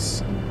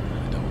because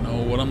I don't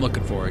know what I'm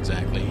looking for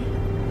exactly.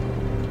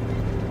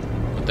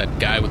 But that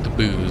guy with the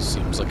booze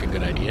seems like a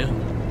good idea.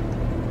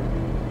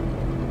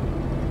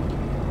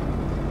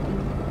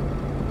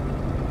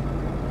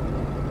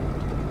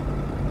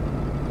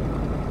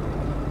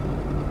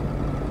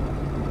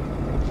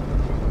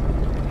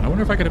 I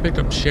wonder if I could have picked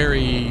up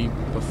sherry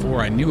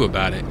before I knew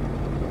about it.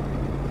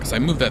 Because I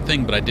moved that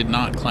thing, but I did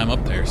not climb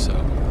up there, so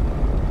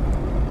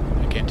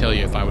I can't tell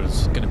you if I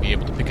was going to be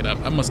able to pick it up.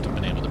 I must have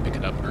been able to pick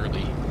it up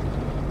early.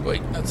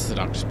 Wait, that's the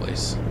doctor's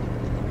place.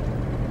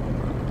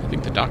 I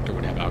think the doctor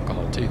would have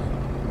alcohol, too.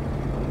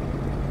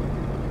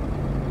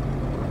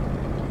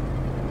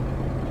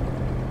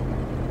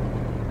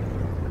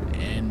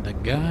 And the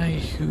guy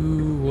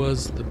who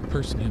was the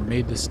person who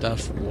made the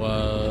stuff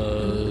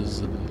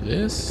was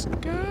this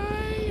guy?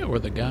 Or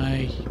the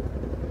guy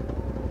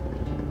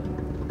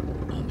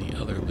on the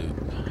other loop?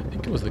 I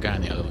think it was the guy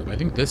on the other loop. I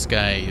think this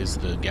guy is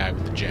the guy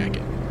with the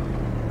jacket.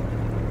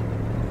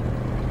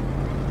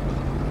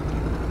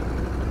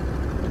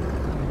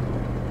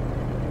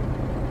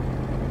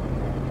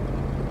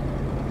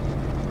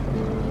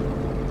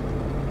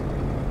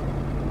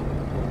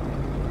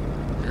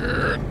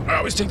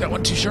 always take that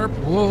one too sharp.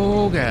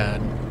 Whoa,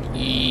 God.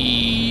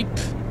 Eep.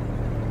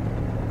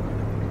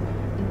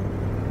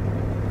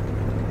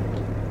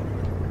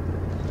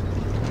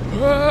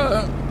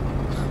 Ah.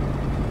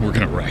 We're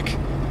gonna wreck.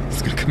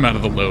 It's gonna come out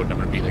of the load and I'm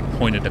gonna be like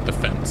pointed at the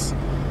fence.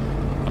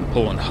 I'm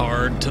pulling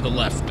hard to the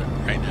left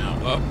right now.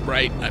 Oh,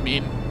 right, I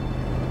mean.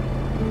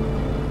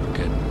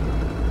 Good.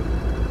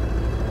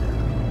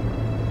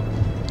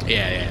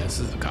 Yeah, this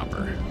is the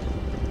copper.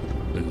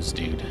 Booze,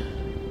 dude.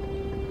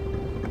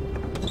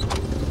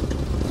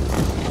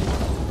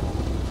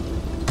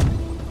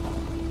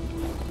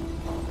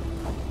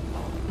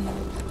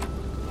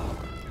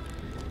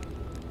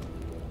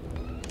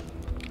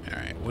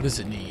 Alright, what does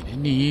it need? It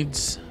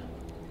needs...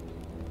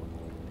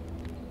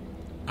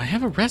 I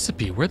have a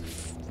recipe. Where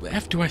the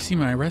F do I see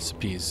my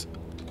recipes?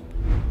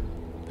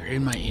 They're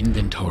in my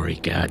inventory.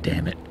 God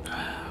damn it.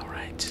 All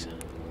right.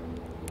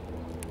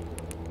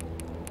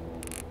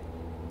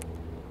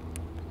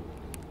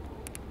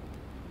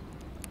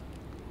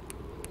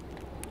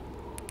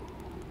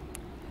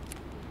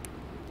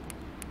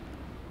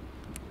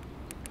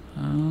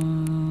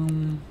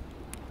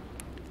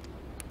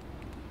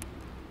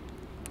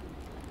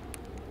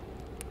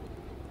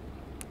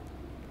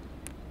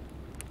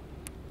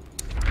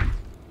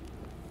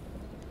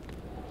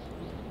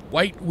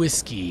 White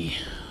whiskey,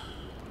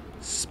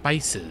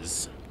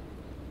 spices.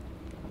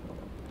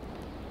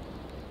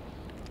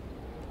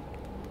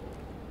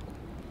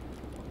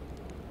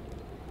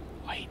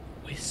 White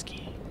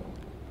whiskey,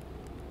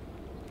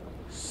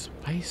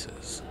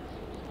 spices.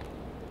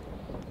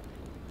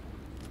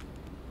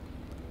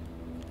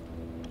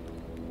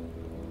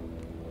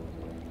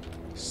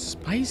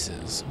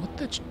 Spices? What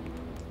the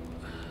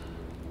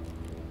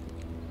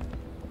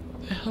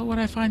hell would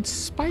I find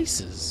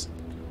spices?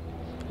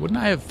 Wouldn't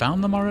I have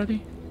found them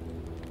already?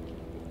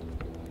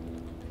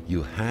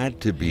 You had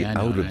to be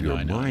out of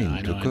your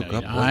mind to cook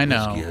up white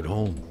whiskey at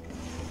home.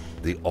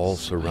 The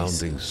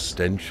all-surrounding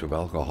stench of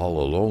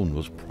alcohol alone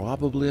was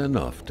probably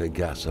enough to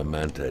gas a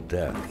man to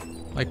death.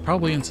 Like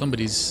probably in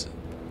somebody's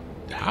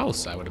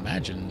house, I would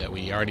imagine, that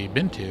we already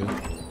been to.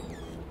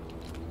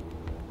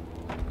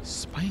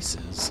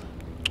 Spices.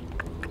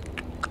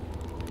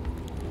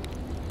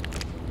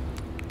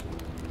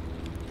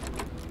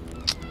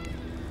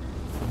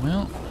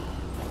 Well,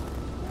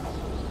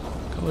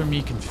 color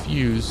me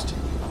confused.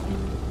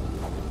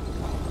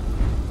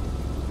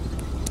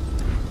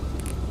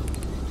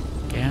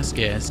 Gas,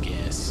 gas,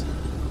 gas.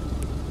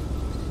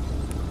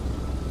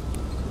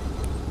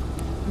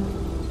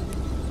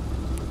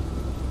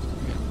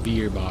 We got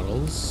beer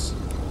bottles.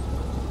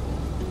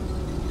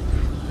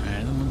 Alright,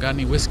 I don't got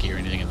any whiskey or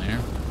anything in there.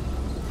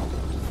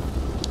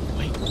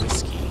 White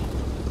whiskey.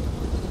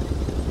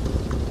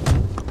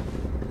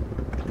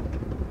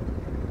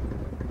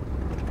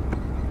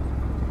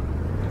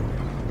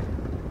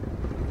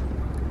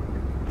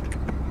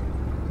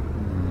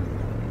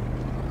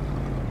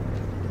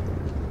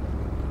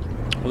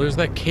 Well, there's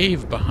that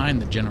cave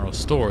behind the general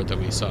store that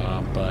we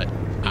saw, but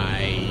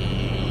I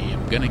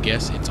am gonna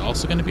guess it's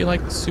also gonna be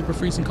like super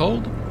freezing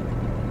cold.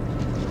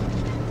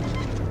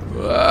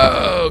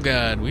 Whoa,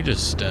 God, we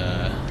just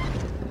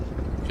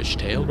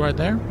fish-tailed right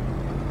there.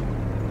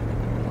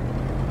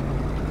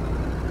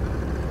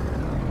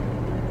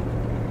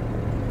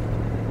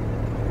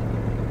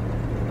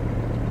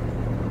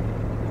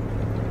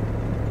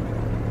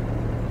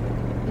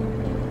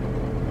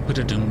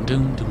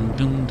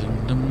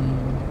 Ba-da-dum-dum-dum-dum-dum-dum.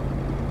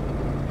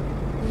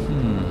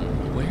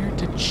 Where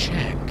to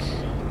check?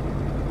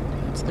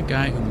 That's the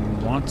guy who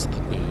wants the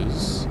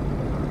booze.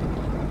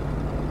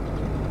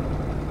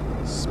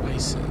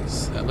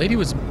 Spices. That lady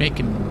was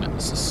making,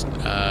 what's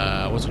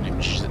her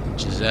name?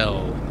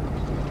 Giselle.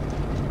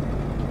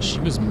 She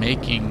was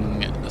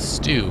making a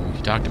stew.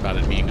 He talked about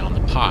it being on the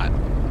pot,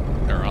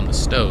 or on the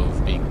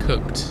stove, being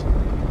cooked.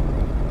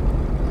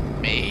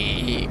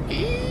 Maybe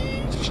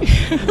she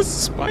has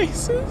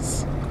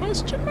spices?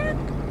 Question mark?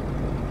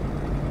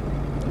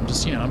 I'm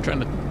just, I'm trying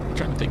to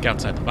think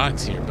outside the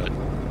box here, but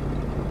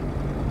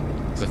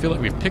because I feel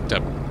like we've picked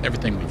up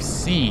everything we've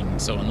seen,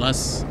 so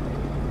unless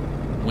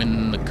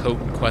when the coat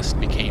quest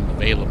became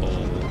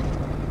available,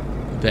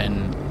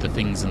 then the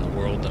things in the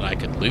world that I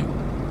could loot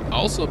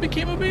also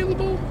became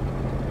available.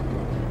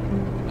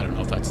 I don't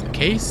know if that's the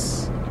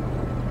case.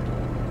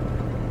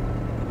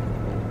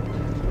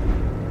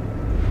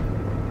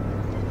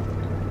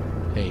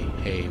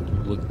 Hey,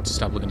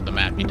 stop looking at the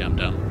map, you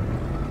dum-dum.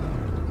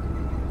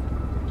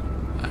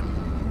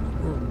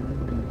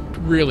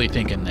 Really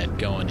thinking that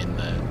going in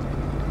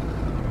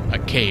a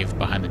cave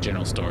behind the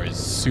general store is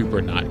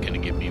super not going to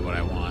give me what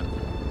I want.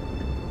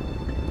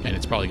 And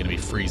it's probably going to be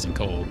freezing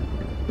cold.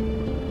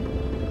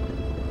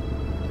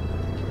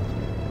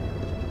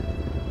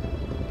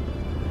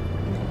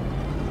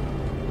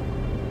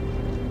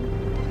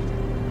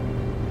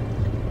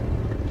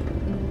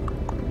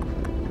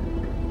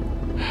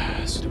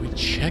 So do we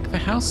check the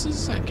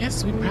houses? I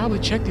guess we probably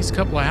check these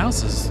couple of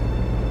houses.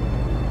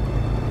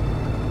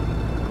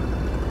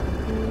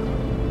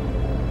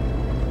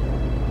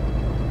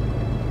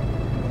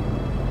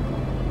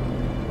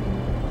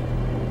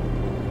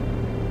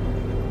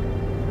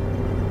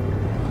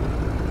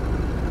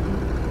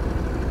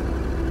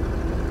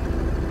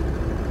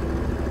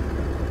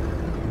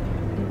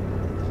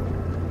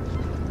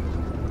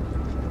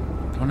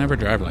 Don't ever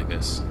drive like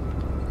this.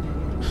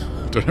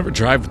 Don't ever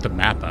drive with the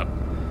map up.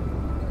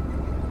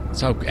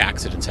 That's how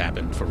accidents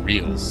happen, for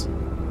reals.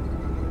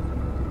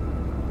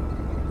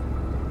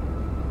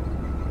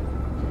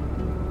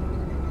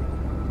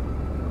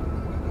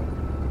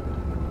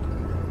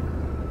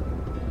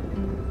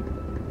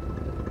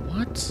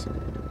 What?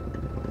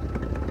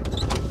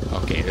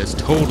 Okay, there's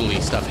totally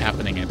stuff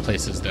happening in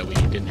places that we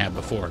didn't have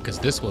before, because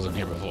this wasn't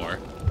here before.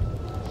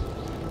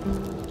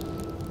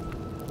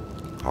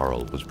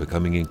 Carl was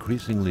becoming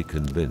increasingly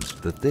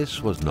convinced that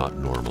this was not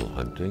normal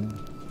hunting.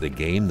 The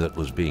game that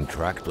was being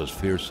tracked was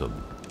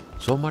fearsome,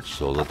 so much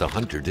so that the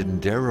hunter didn't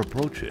dare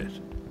approach it.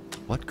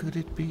 What could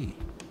it be?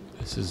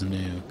 This is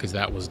new, because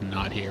that was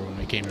not here when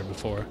we came here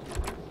before.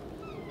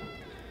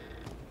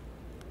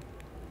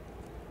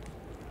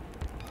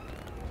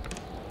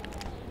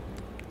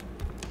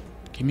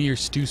 Give me your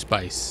stew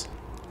spice.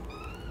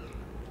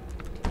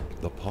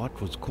 The pot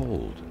was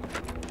cold,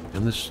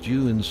 and the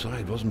stew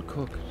inside wasn't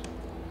cooked.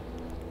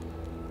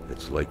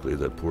 It's likely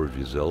that poor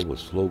Giselle was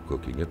slow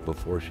cooking it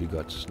before she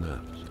got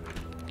snapped.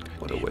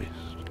 What a waste.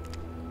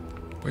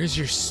 Where's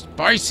your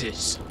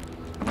spices?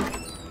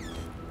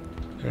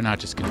 They're not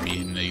just gonna be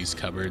in these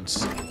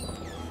cupboards.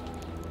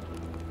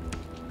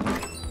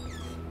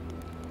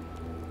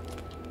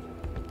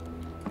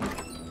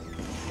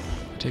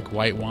 Take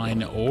white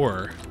wine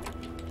or...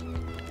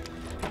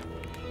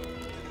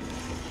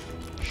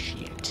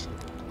 Shit.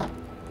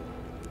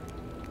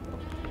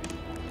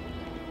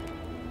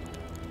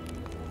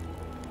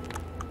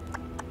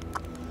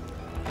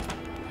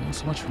 Well,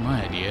 so much for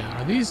my idea.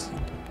 Are these...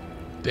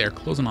 They're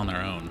closing on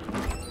their own.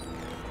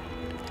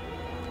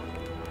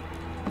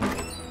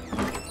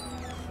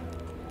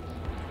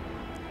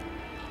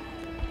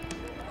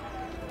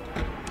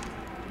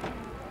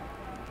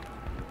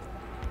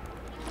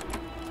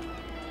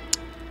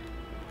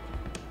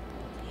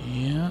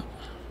 Yeah.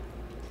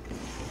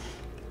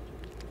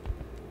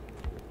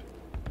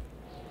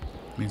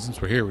 I mean,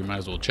 since we're here, we might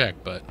as well check,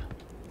 but...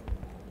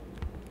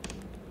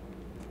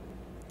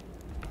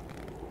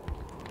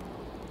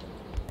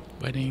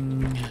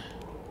 Wedding...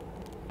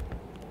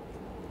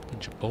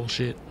 Bunch of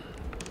bullshit.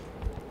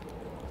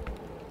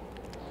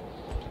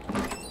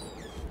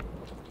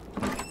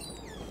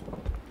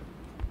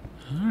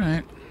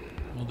 Alright.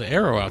 Well, the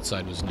arrow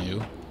outside was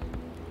new.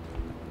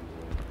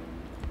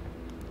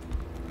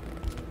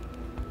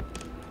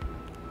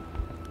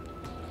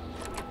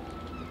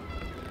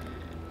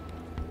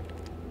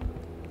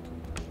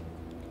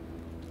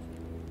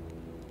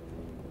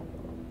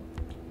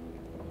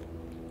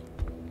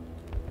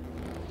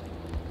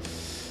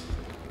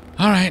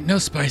 Alright, no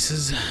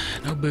spices,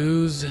 no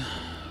booze. I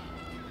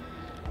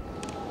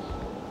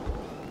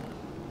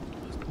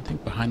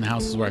think behind the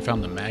house is where I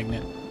found the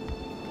magnet.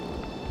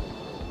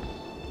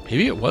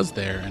 Maybe it was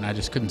there and I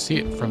just couldn't see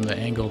it from the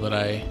angle that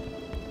I...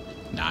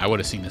 Nah, I would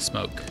have seen the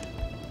smoke.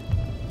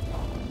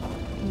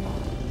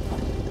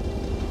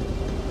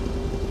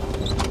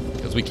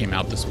 Because we came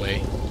out this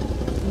way.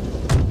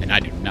 And I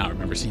do not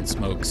remember seeing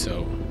smoke,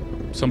 so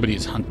somebody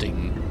is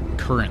hunting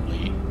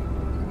currently.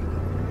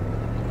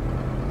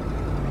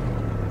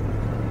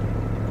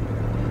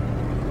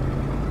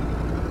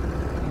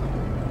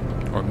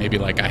 Or maybe,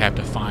 like, I have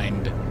to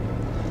find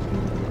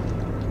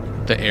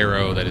the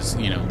arrow that is,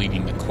 you know,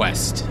 leading the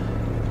quest.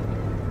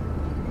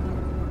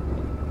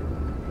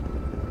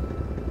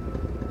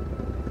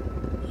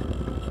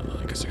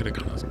 I guess I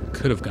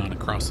could have gone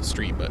across the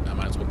street, but I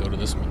might as well go to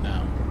this one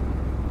now.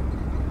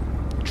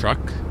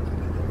 Truck?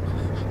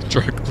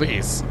 Truck,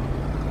 please.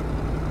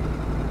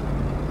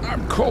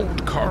 I'm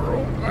cold,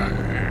 Carl.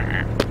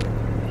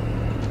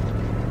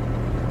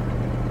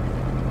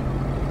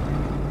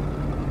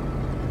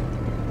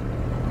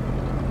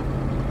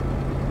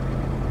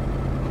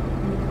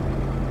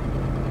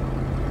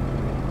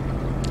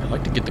 I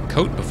like to get the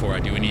coat before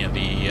I do any of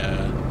the,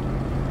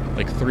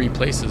 like, 3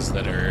 places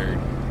that are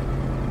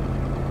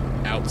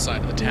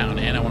outside of the town,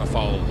 and I want to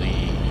follow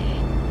the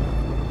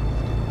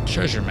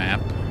treasure map,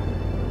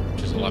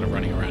 which is a lot of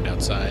running around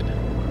outside.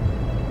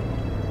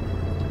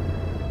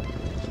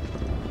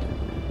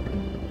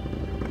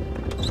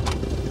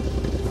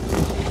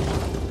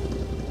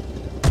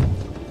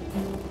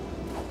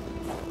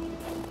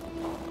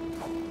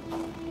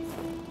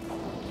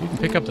 You can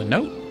pick up the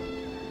note?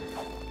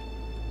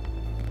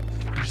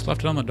 Just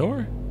left it on the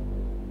door?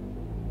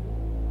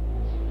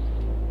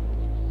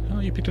 Oh,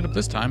 you picked it up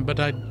this time, but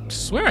I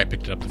swear I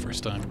picked it up the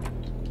first time.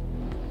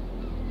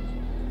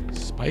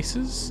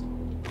 Spices?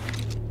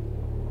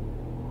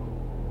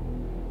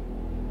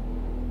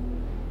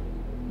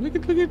 Look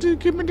at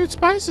give me the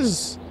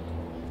spices.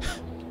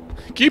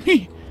 give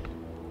me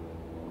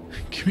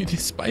the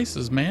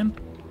spices, man.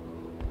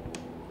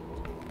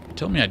 You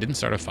told me I didn't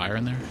start a fire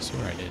in there? I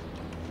swear I did.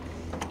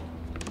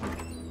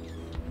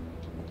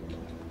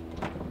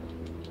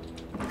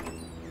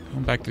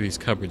 Going back to these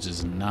cupboards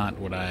is not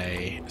what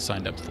I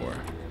signed up for.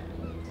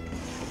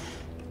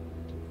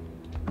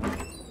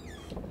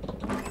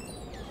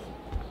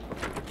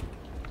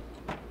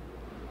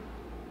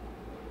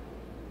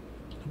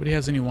 Nobody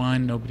has any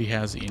wine. Nobody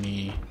has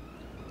any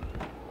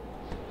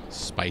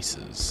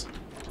Spices.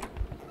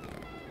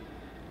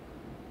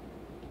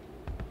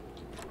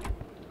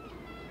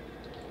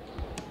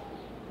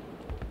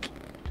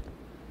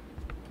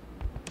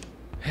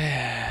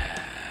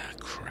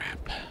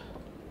 Crap.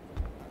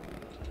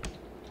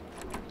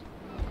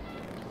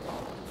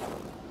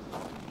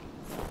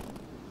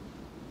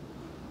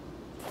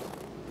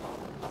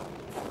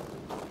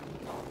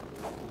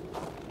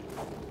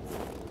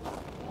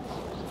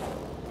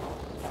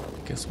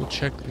 Guess we'll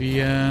check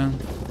the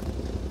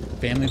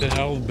family that had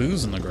all the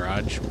booze in the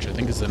garage, which I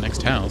think is the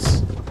next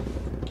house.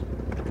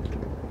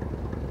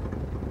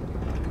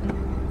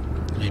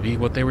 Maybe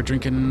what they were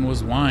drinking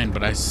was wine,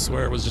 but I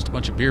swear it was just a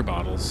bunch of beer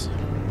bottles.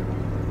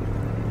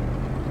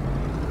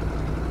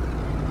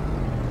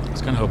 I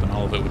was kind of hoping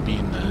all of it would be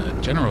in the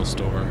general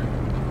store.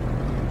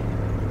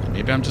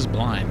 Maybe I'm just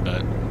blind,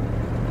 but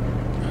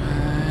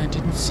I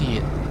didn't see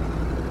it.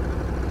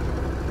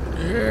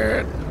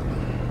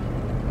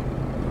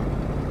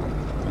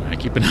 I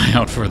keep an eye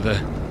out for the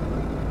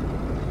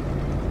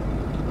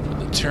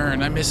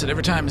turn. I miss it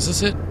every time. Is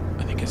this it?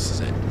 I think this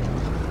is it.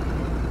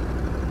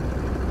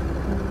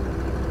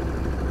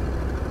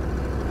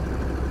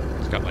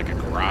 It's got like a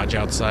garage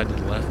outside to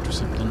the left or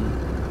something.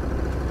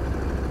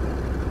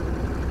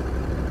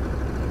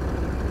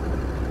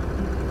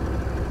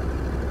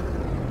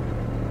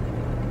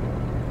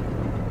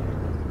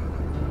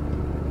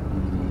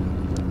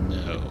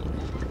 No.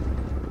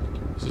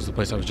 This is the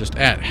place I was just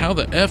at. How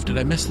the F did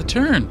I miss the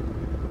turn?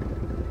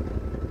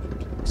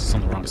 This is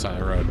on the wrong side of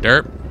the road.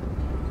 Derp.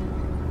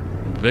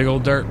 Big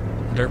old derp.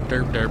 Derp,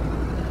 derp, derp.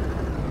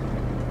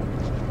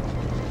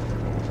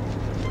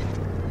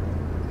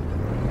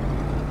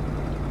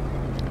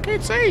 I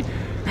can't see.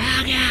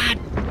 Oh, God.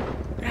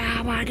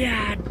 Oh, my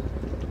God.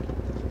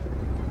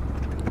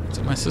 That's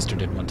what my sister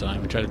did one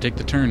time. We tried to take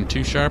the turn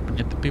too sharp and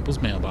hit the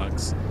people's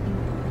mailbox.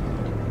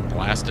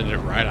 Blasted it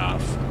right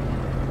off.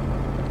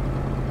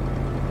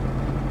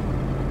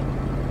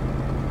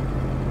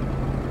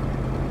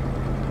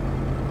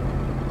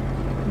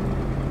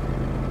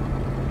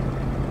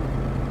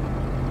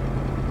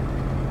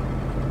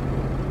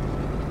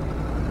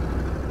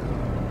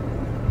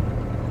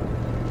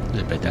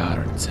 The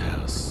Bedard's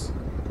house.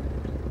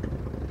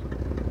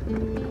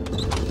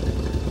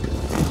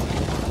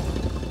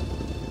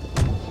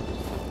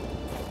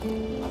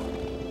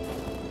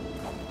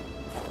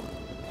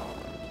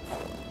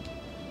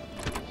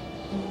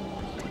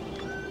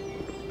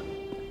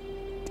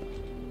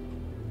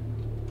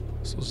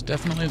 This was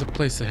definitely the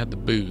place that had the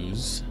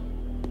booze.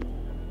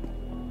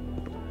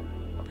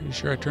 Pretty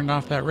sure I turned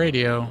off that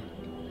radio.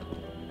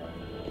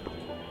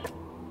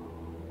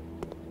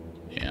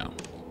 Yeah.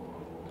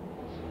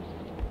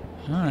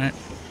 Alright.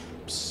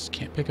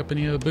 Can't pick up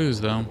any of the booze,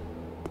 though.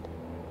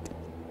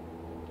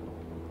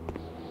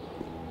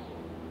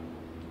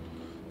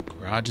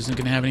 Garage isn't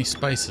going to have any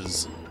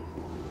spices.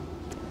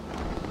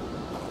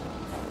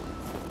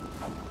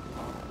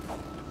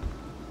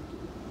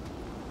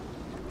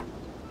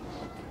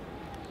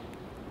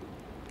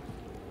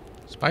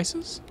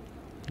 Spices?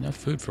 Enough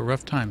food for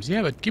rough times.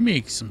 Yeah, but give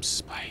me some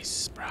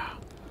spice, bro.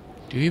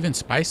 Do you even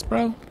spice,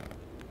 bro?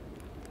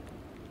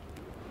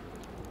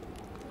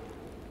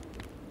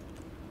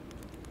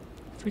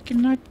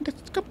 Freaking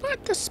let's go buy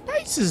the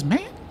spices,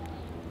 man.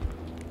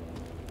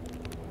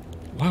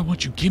 Why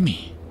won't you give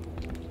me?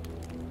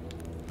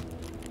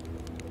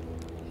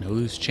 No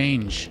loose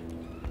change.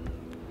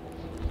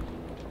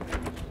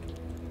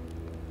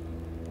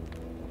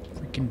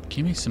 Freaking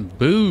give me some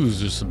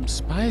booze or some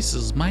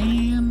spices,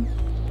 man.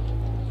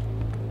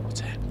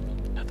 What's that?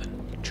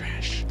 Nothing.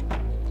 Trash.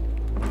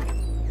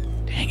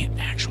 Dang it,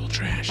 actual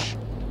trash.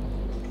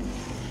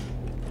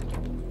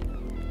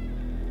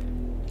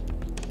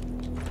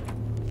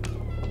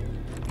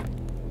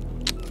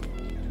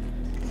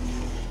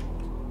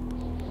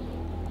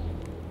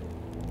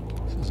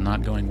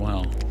 Not going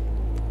well.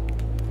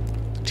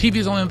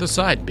 TV's on the other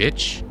side,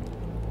 bitch.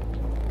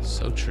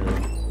 So true.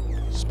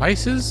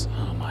 Spices?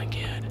 Oh my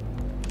God.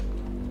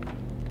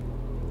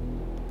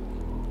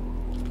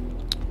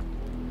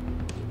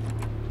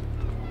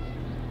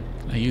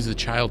 Can I use the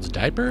child's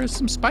diaper as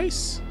some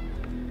spice?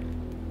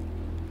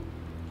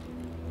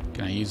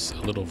 Can I use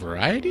a little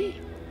variety?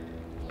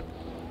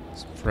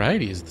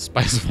 Variety is the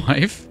spice of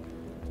life.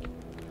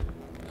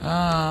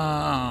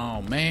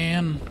 Oh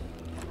man.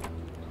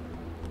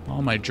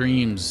 All my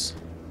dreams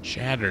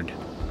shattered.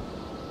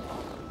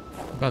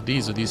 What about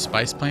these? Are these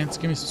spice plants?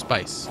 Give me some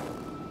spice.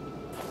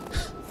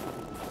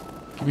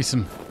 Give me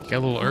some... You got a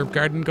little herb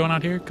garden going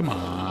out here? Come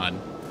on.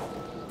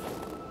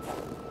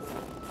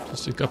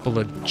 Just a couple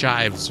of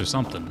chives or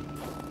something.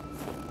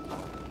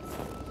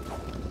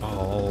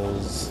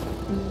 Balls.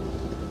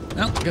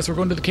 Well, I guess we're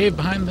going to the cave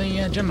behind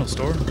the general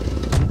store.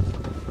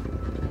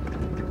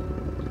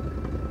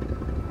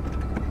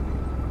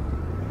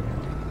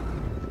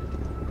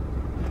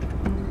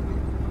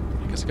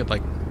 I could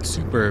like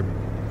super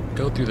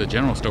go through the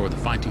general store with a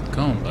fine-tooth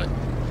comb, but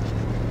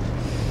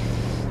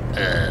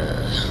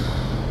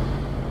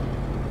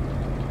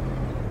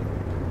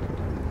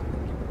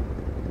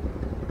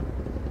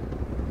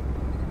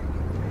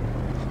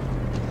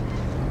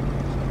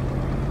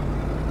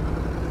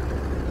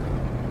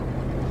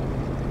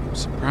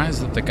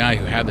Surprised that the guy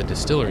who had the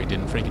distillery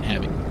didn't freaking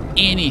have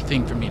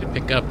anything for me to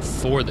pick up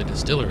for the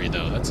distillery,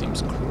 though. That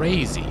seems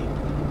crazy.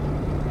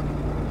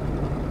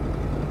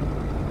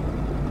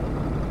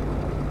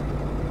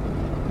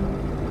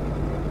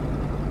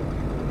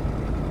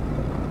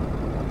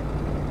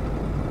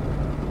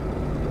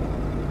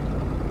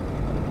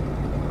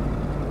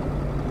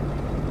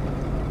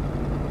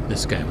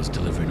 This guy was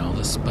delivering all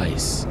the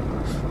spice.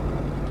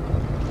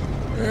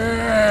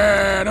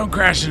 Don't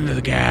crash into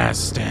the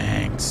gas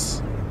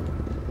tanks.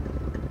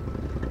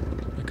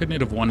 Why couldn't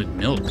it have wanted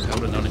milk? I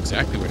would have known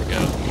exactly where to go.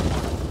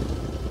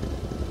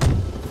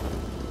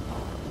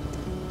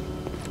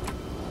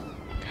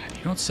 God,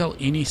 you don't sell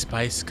any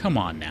spice? Come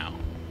on now.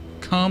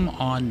 Come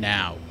on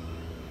now.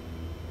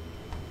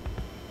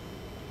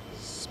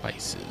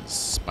 Spices,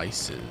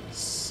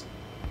 spices.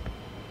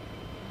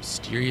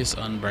 Mysterious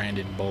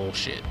unbranded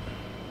bullshit.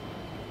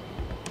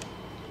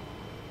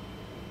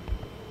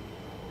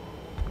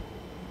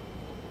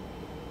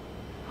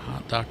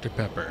 Hot Dr.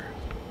 Pepper.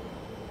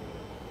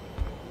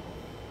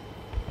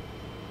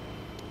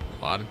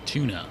 A lot of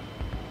tuna.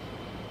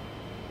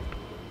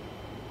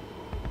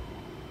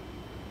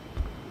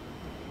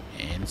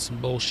 And some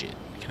bullshit.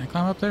 Can I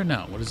climb up there?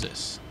 No. What is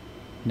this?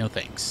 No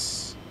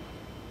thanks.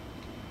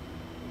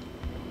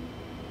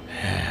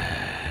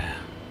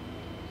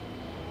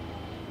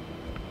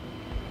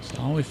 So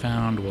all we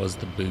found was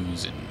the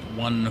booze in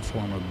one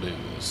form of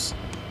booze.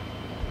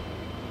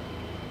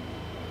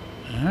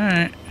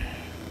 Alright.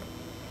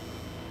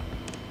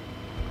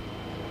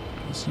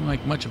 Doesn't seem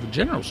like much of a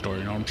general store,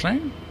 you know what I'm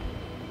saying?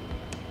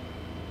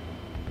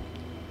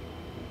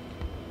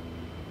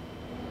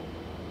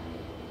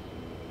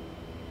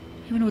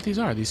 I don't even know what these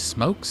are. These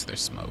smokes? They're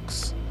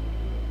smokes.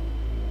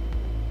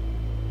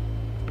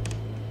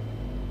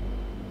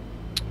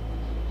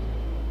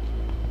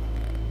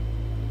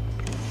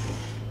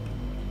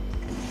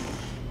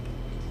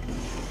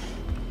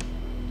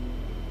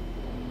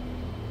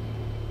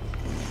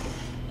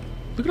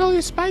 Look at all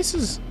these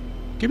spices.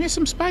 Give me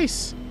some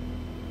spice.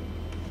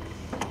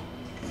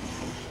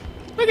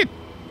 Look at...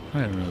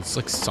 I don't know. It's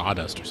like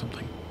sawdust or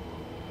something.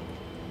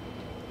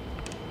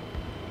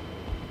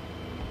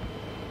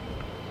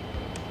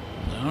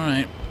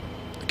 Alright.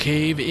 The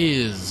cave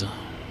is...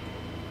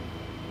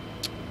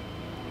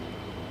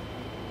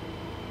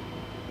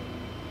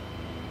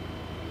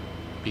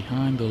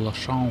 behind the La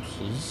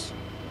Chances.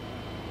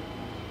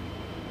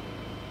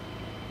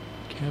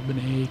 Cabin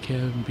A,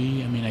 Cabin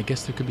B. I mean, I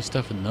guess there could be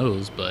stuff in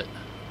those, but...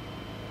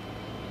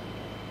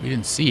 we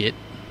didn't see it.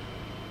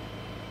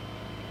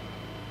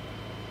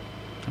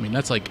 I mean,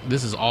 that's like...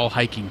 this is all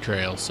hiking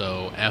trail,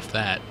 so F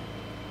that.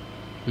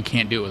 We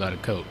can't do it without a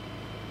coat.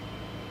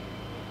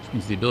 Which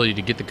means the ability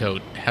to get the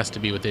coat has to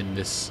be within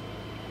this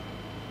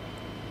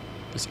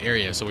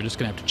area, so we're just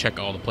gonna have to check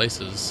all the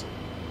places.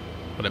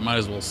 But I might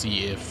as well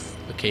see if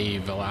the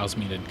cave allows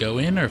me to go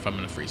in, or if I'm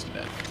gonna freeze to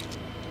death.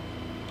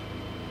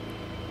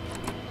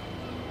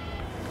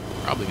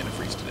 Probably gonna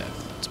freeze to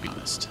death, let's be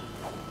honest.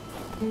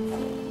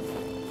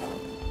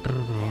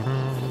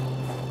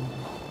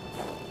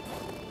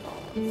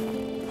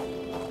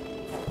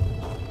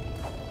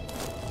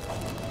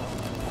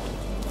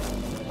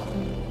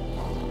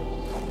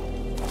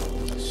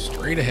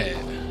 Straight ahead.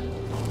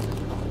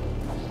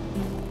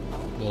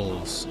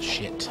 Wolves.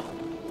 Shit.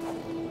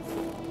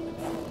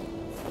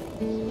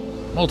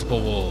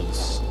 Multiple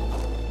wolves.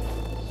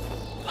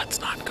 Let's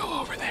not go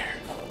over there.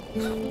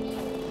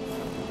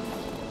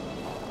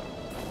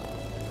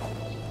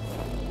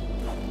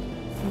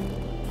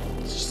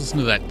 Let's just listen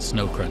to that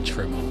snow crunch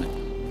for a moment.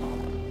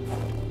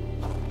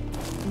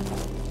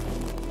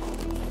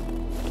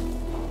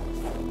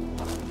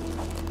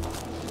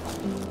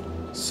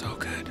 So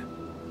good.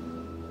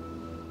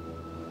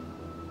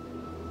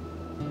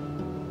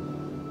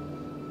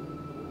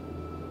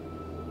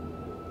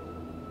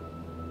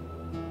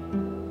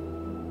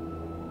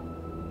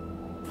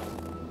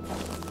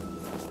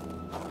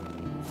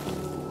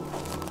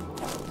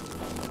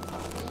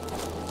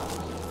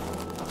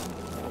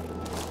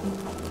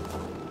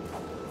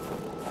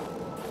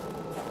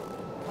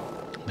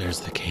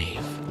 There's the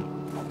cave.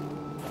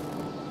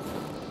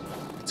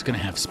 It's gonna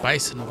have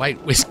spice and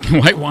white whiskey,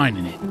 white wine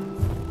in it.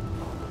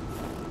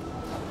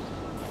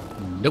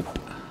 Nope.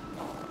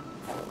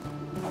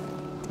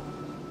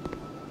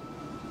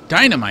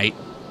 Dynamite?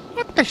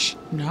 What the sh...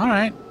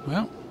 Alright,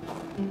 well.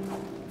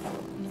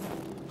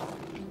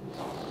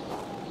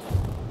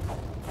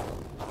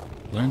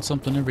 Learn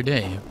something every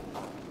day.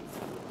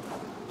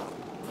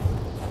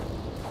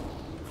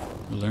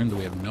 We learned that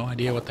we have no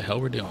idea what the hell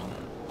we're doing.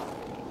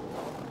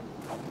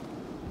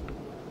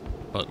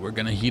 But we're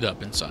gonna heat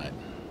up inside.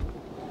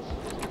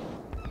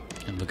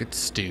 And look at the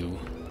stew.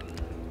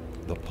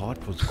 The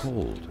pot was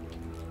cold,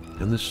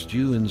 and the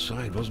stew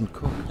inside wasn't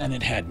cooked. And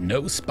it had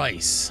no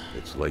spice.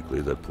 It's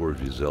likely that poor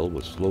Giselle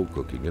was slow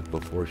cooking it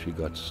before she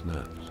got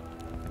snapped.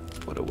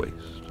 What a waste.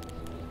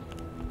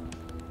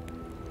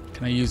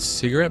 Can I use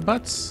cigarette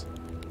butts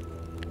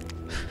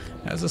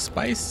as a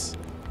spice?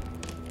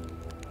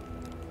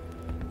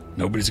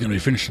 Nobody's gonna be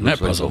finishing Looks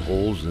that puzzle. like the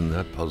holes in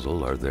that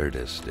puzzle are there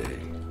to stay.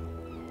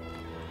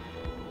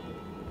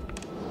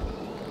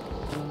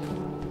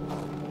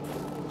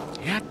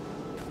 Yeah.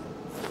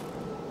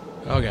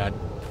 Oh god.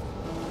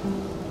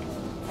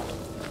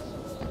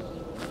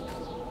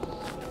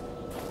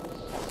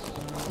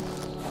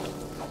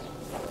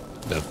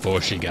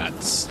 Before she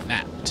got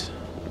snapped,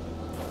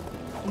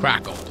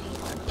 crackled,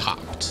 and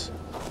popped.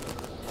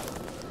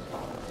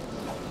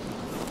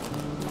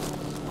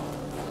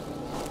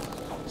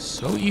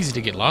 So easy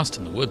to get lost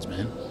in the woods,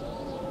 man.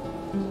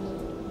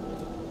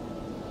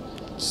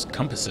 Just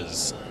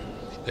compasses,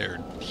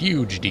 they're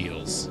huge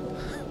deals.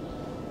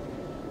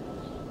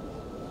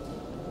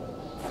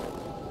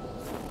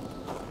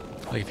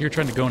 Like if you're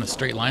trying to go in a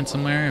straight line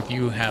somewhere, if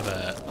you have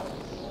a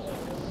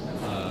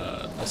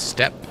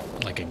step,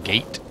 like a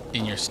gate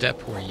in your step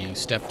where you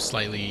step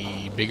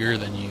slightly bigger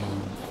than your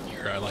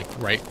like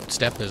right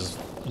step is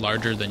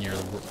larger than your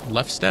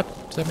left step,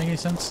 does that make any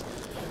sense?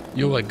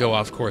 You'll like go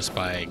off course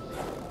by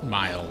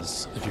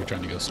miles if you're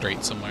trying to go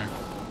straight somewhere.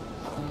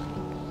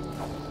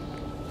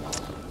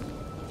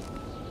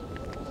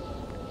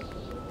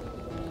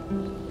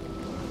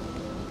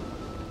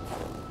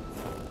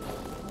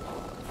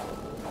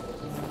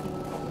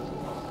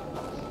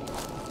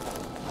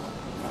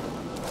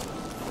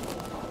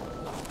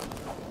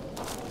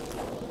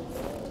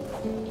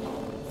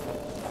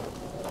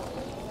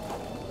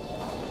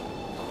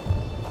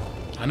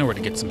 I know where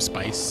to get some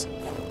spice.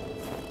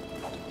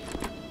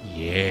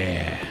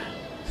 Yeah.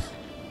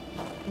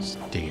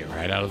 Just dig it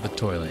right out of the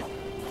toilet.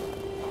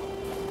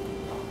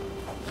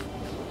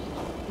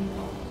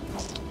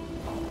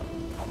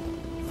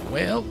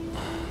 Well,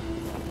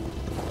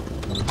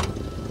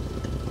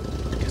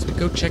 I guess we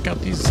go check out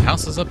these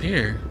houses up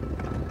here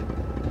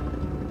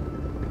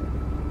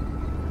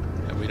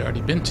that we'd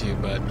already been to,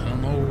 but I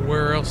don't know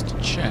where else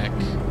to check.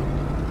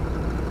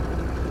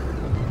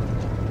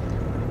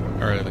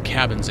 Or the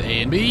cabins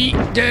A and B.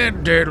 There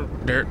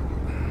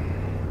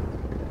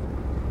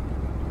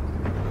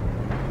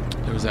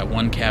was that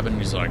one cabin,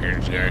 he's like,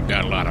 I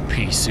got a lot of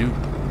pea soup.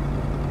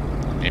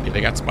 Maybe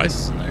they got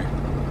spices in there.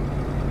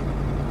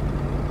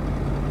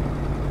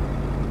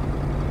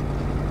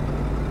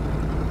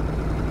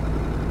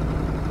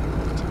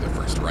 Take the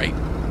first right.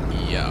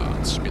 Yeah,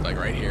 it should be like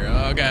right here.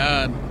 Oh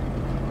god.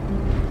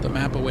 Put the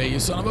map away, you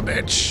son of a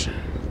bitch.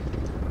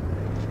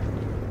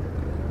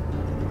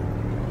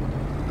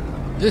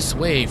 This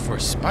way for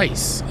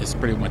spice is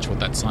pretty much what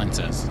that sign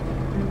says.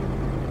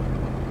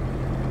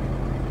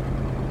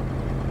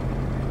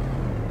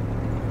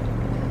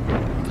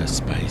 The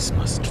spice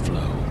must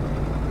flow.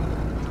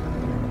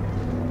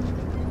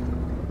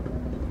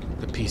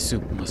 The pea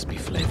soup must be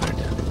flavored.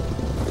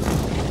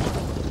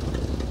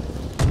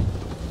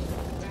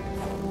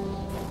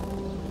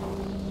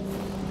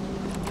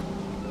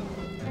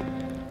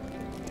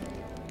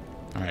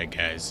 Alright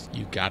guys,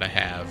 you gotta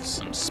have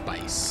some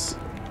spice.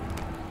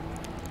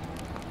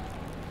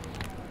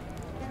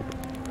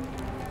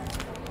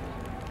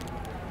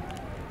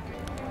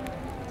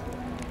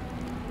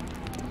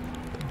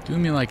 Do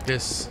me like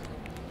this.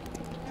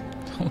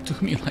 Don't do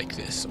me like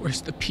this.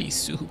 Where's the pea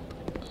soup?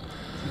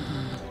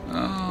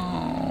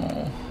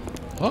 Oh.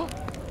 Oh.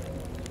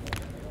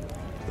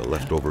 The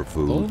leftover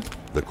food,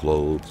 the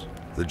clothes,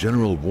 the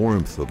general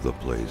warmth of the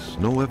place,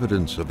 no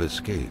evidence of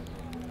escape.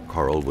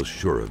 Carl was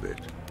sure of it.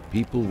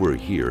 People were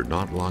here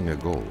not long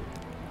ago,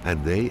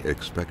 and they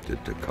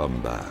expected to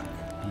come back.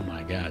 Oh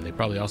my god, they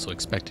probably also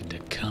expected to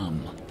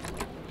come.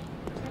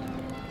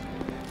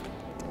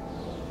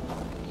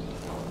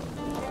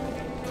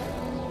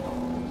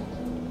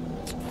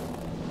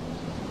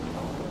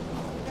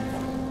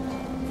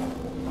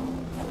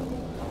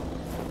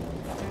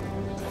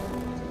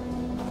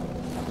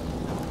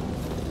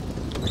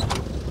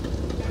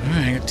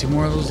 Two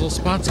more of those little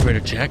spots for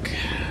to check.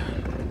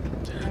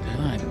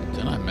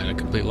 Then I'm at a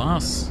complete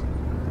loss.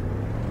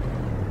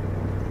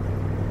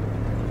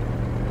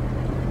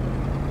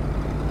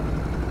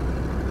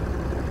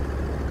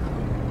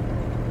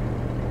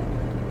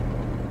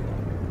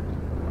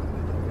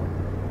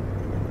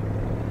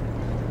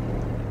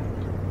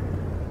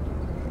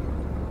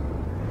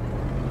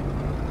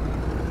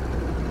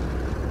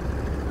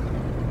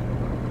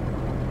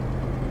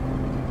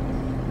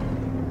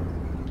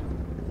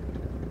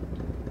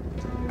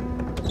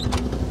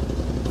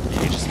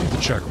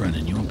 Truck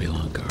running, you won't be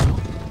long, Carl.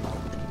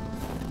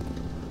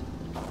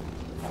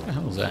 What the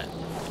hell was that?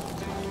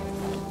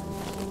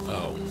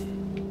 Oh.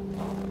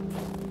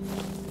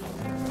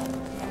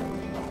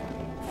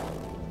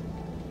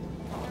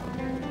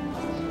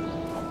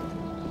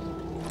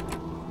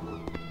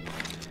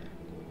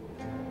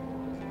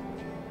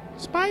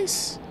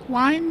 Spice?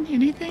 Wine?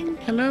 Anything?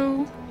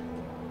 Hello?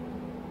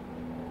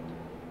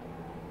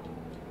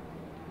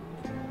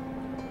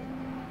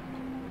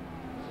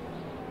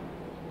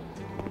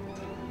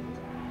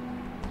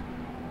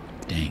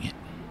 Dang it.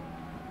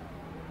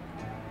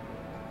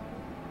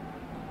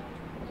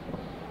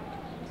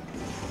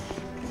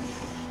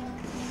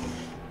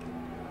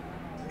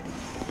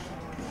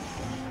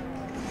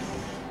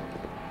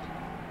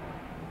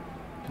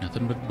 Gonna have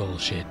Nothing but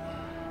bullshit.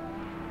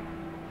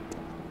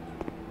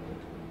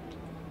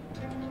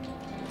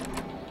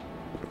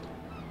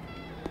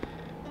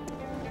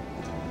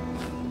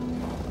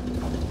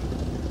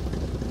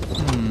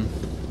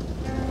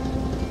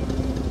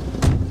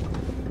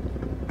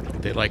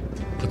 They like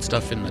put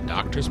stuff in the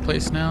doctor's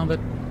place now that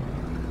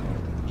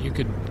you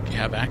could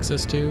have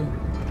access to.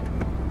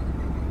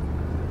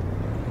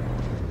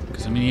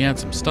 Because I mean, he had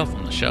some stuff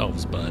on the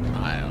shelves, but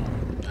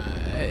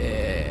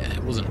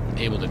it wasn't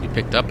able to be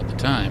picked up at the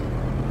time.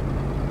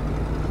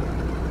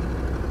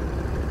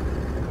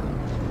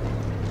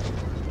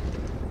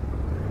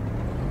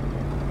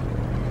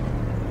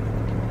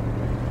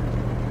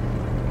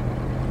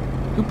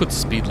 Who puts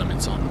speed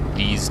limits on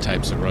these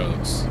types of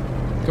roads?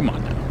 Come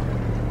on now.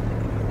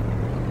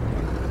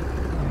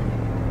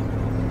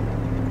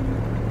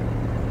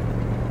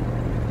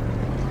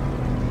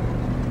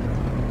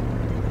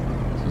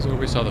 This is where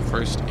we saw the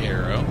first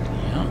arrow.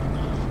 Yeah.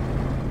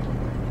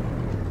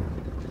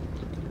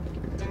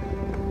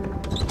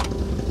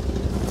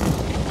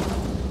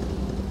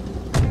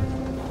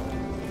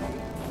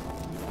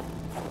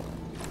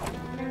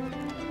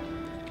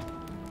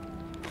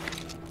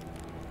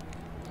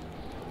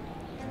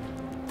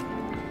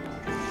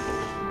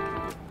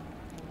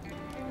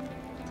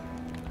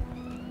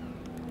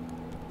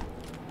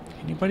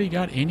 Anybody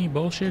got any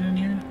bullshit in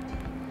here?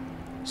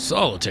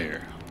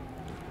 Solitaire.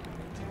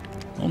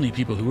 Only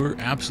people who are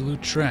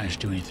absolute trash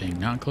do anything.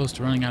 Not close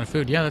to running out of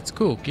food. Yeah, that's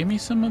cool. Give me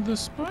some of the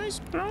spice,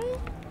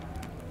 bro.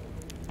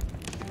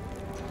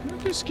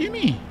 Just give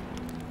me.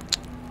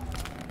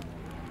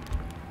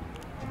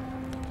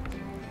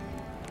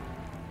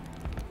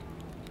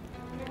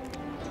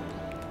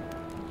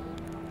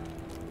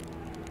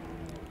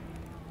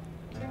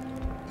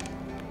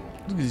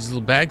 Look at these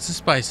little bags of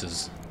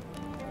spices.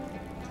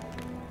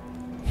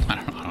 I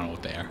don't know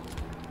what they are.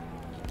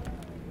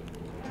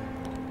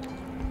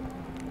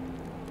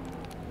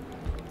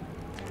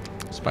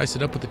 Spice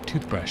it up with a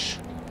toothbrush.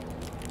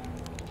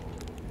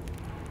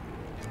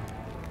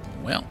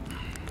 Well,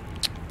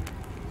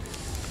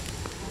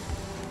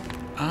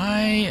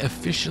 I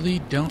officially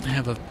don't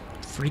have a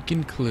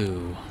freaking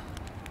clue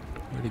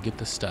where to get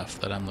the stuff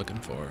that I'm looking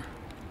for.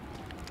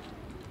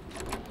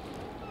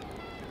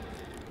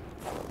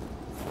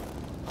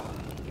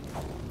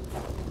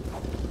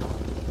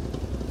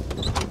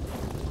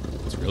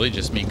 It's really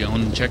just me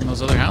going and checking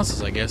those other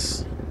houses, I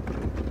guess.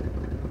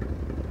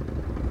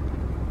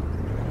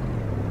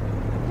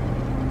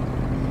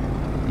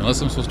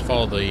 Unless I'm supposed to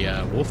follow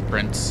the wolf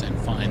prints and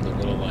find the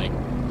little, like,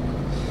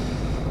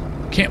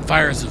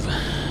 campfires of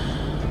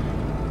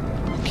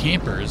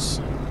campers.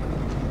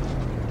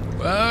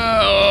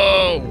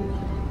 Whoa!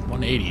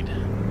 180'd.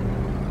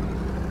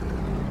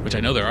 Which I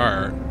know there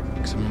are,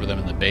 because I remember them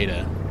in the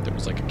beta. There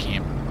was, like, a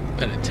camp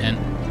at a tent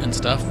and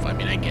stuff. I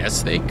mean, I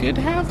guess they could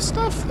have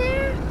stuff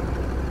there?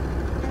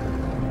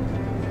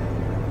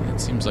 It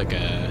seems like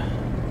a...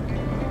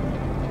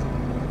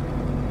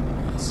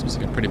 Seems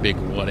like a pretty big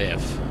what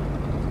if.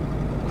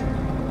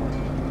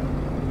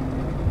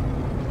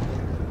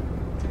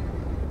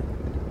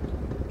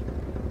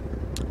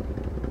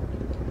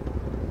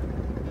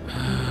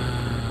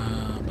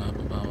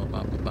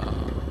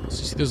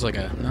 There's like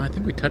a... No, I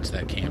think we touched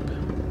that camp.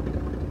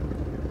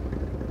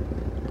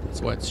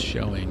 That's why it's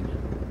showing.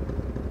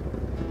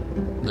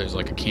 There's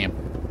like a camp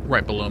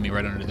right below me,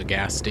 right under the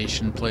gas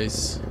station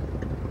place.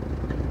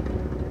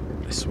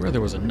 I swear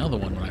there was another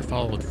one when I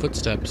followed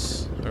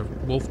footsteps or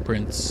wolf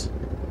prints.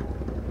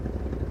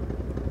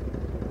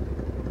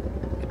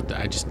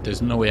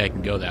 There's no way I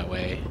can go that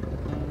way.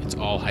 It's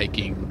all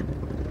hiking.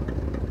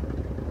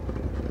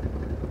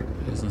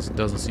 It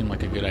doesn't seem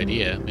like a good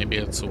idea. Maybe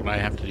that's what I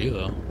have to do,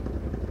 though.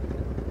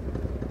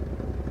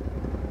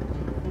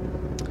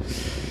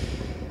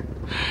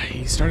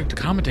 He started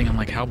commenting on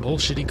like how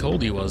bullshitty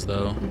cold he was,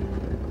 though.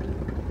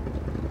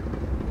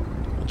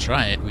 We'll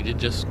try it. We did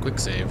just quick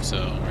save, so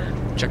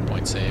or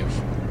checkpoint save.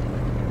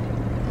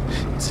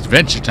 It's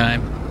adventure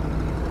time.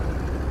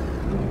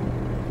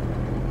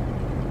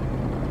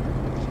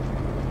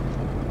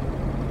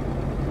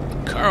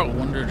 Carl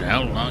wondered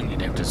how long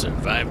he'd have to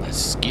survive the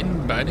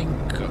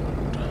skin-biting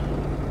cold.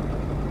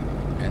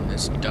 And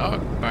this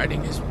dog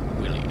biting his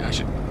willy. I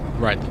should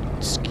ride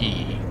the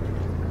ski.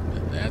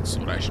 That's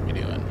what I should be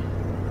doing.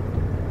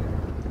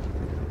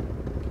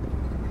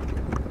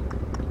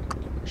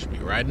 Should be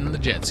riding the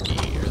jet ski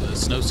or the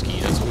snow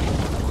ski. That's what we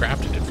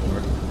crafted it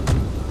for.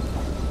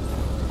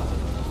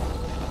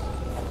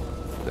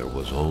 There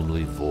was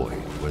only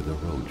void where the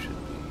road should be.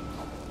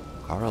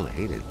 Carl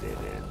hated dead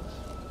ends.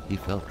 He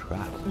felt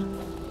trapped.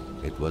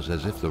 It was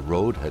as if the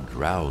road had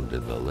drowned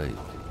in the lake.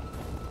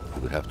 He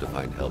would have to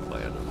find help by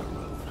another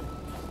road.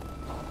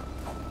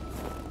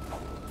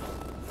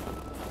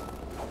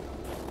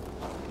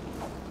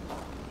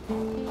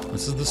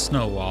 This is the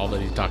snow wall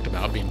that he talked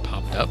about being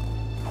popped up.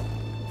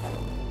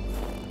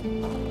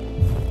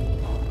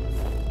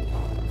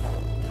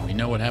 And we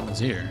know what happens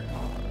here.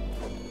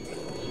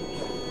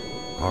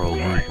 Carl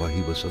knew why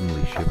he was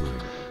suddenly shivering.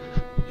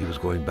 He was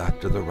going back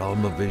to the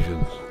realm of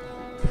visions.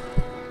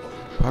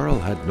 Carl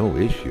had no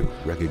issue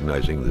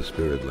recognizing the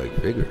spirit-like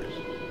figures,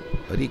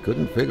 but he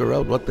couldn't figure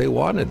out what they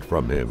wanted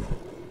from him.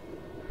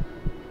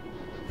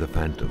 The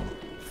phantom,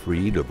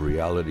 freed of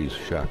reality's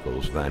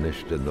shackles,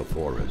 vanished in the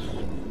forest.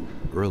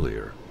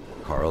 Earlier,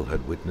 Carl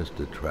had witnessed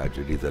a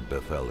tragedy that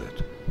befell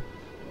it.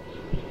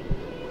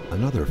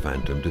 Another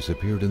phantom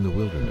disappeared in the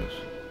wilderness.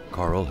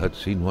 Carl had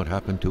seen what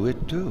happened to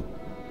it too.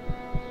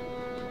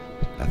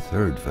 A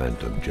third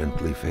phantom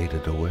gently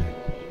faded away.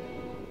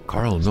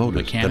 Carl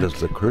noticed that as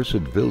the cursed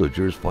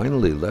villagers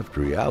finally left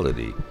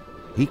reality,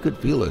 he could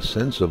feel a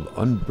sense of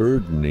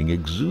unburdening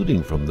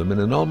exuding from them in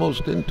an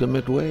almost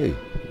intimate way.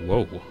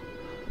 Whoa.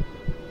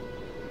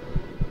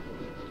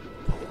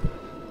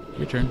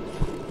 Your turn.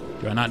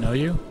 Do I not know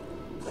you?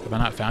 Have I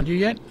not found you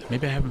yet?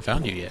 Maybe I haven't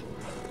found you yet.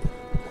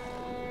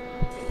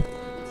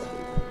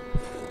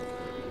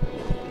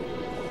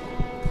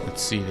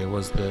 Let's see, there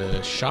was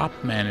the shop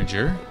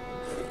manager,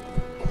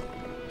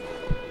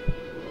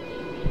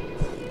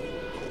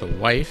 the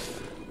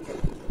wife,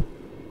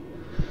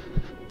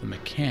 the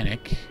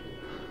mechanic.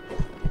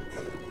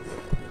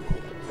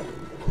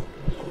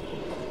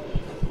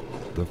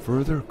 The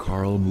further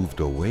Carl moved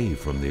away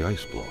from the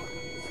ice block,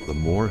 the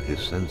more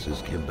his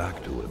senses came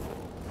back to him.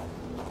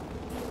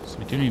 So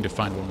we do need to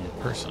find one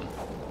more person.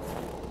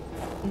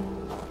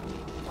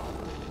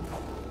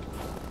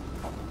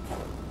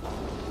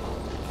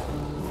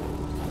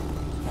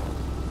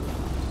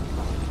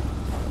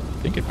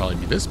 I think it'd probably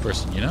be this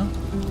person, you know?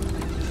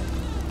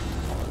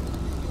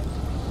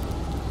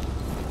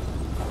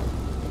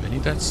 I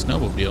need that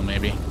snowmobile,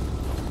 maybe.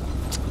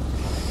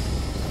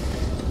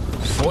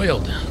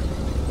 Foiled.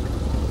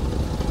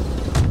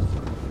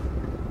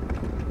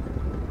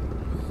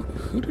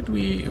 Who did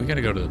we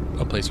gotta go to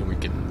a place where we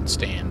can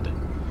stand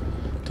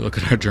to look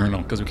at our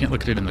journal, because we can't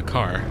look at it in the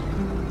car.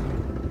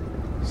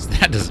 So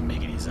that doesn't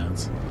make any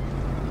sense.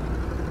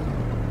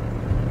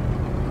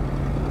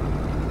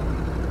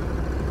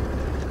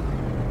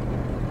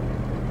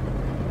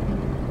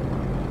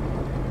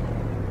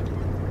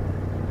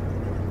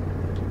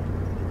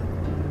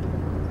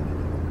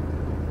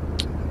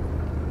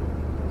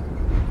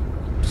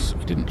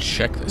 We didn't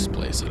check this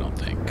place, I don't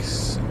think,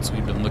 since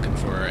we've been looking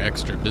for our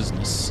extra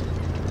business.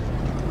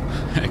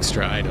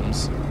 Extra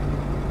items.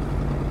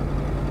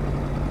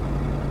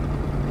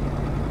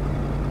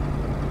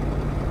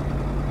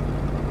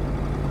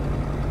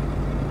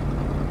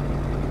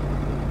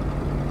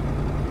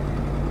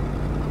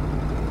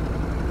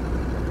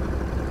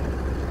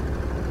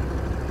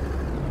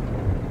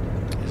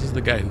 This is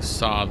the guy who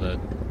saw the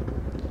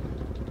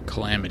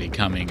calamity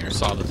coming, or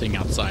saw the thing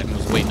outside and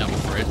was waiting up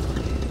for it.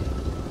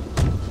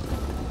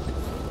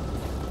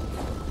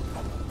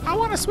 I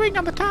want to swing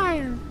on the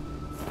tire.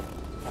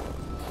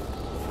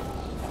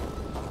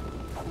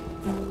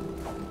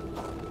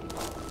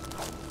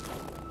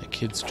 The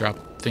kids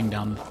dropped thing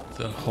down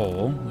the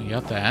hole. We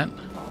got that.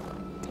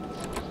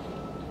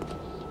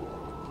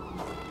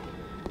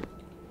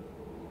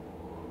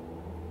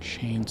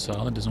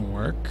 Chainsaw, that doesn't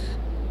work.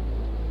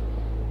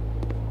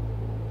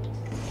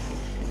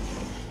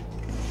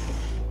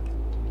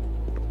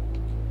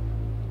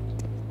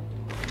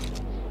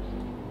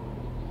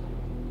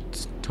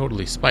 It's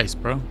totally spice,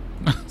 bro.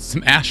 It's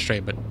an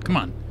ashtray, but come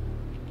on.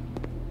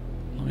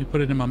 Let me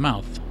put it in my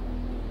mouth.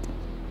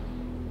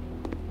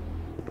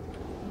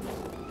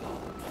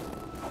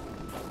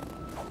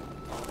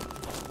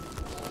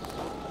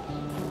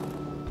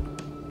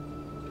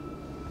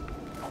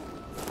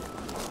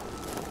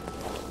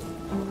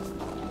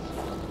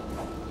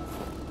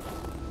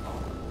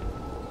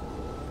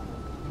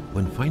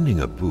 When finding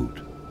a boot,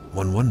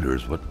 one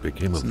wonders what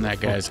became It's of in the that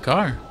foot. guy's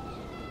car.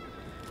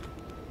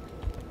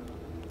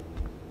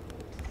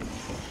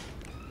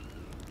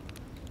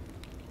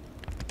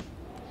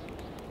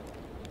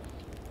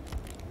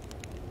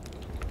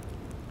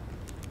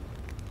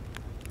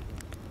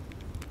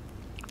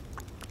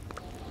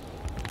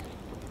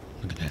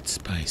 Look at that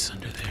spice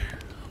under there.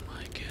 Oh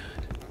my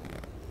god.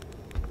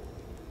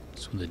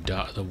 That's when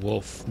the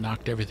wolf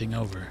knocked everything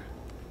over.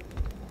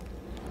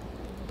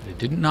 But it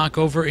didn't knock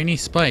over any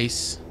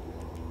spice.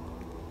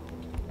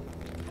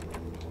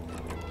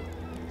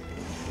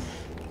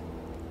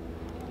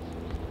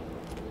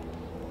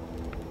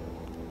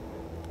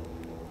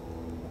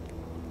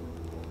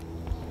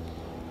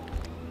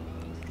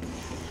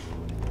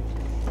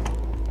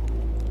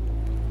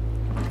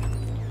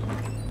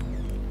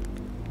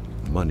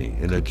 Money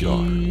in a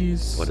jar.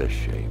 Cookies. What a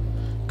shame.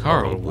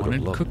 Carl would have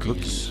wanted loved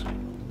cookies.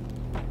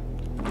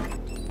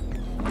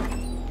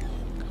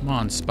 Come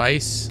on,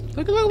 Spice.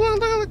 Look,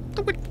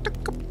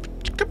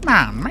 come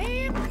on,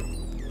 man.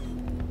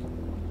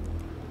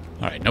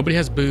 Alright, nobody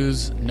has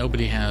booze,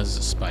 nobody has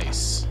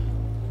spice.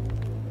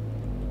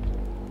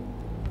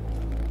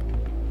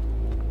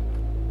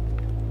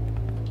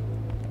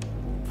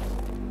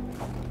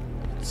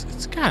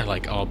 It's gotta,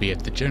 like, all be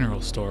at the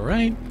general store,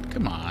 right?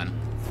 Come on.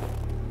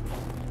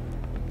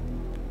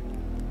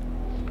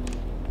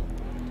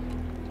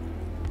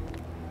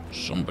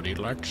 Somebody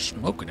likes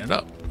smoking it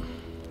up.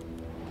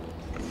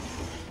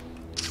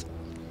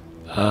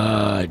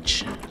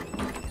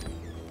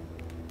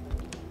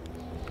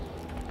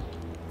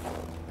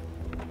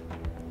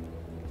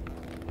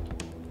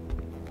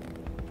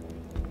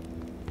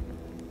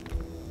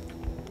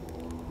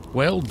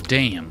 Well,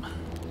 damn.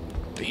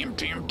 Damn,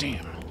 damn,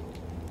 damn.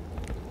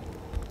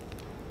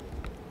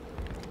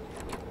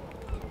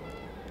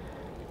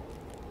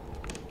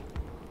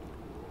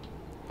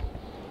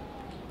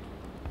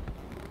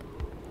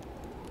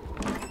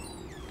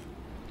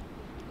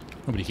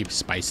 Nobody keeps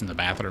spice in the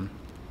bathroom.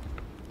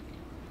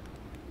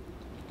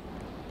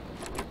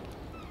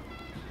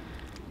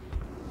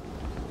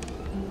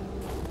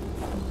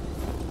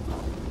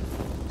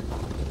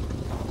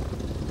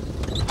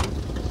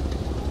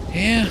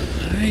 Yeah,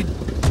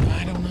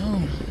 I don't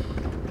know.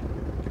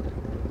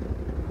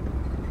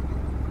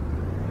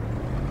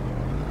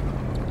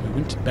 We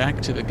went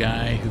back to the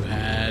guy who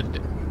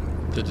had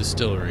the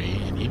distillery,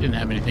 and he didn't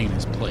have anything in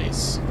his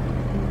place.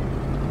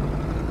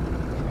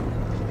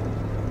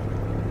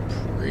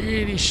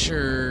 Pretty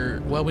sure...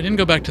 Well, we didn't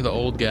go back to the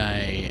old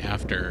guy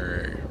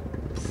after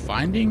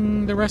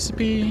finding the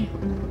recipe.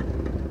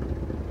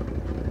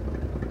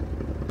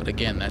 But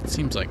again, that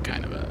seems like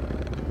kind of a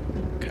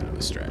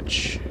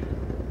stretch.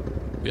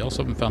 We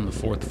also haven't found the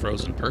fourth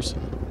frozen person.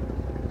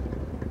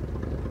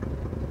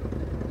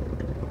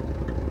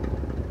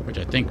 Which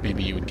I think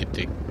maybe you would get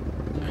to...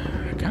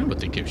 I kind of would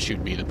think it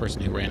should be the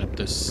person who ran up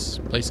this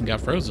place and got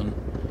frozen.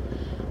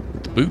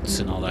 With the boots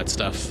and all that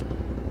stuff.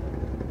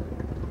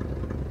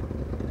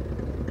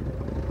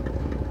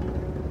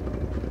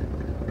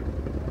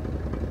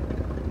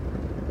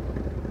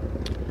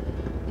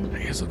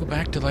 I guess I'll go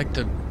back to, like,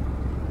 the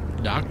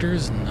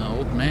doctors and the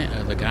old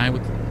man... the guy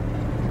with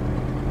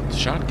the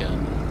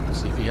shotgun.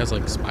 See if he has,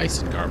 like,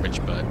 spice and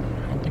garbage, but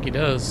I don't think he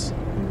does.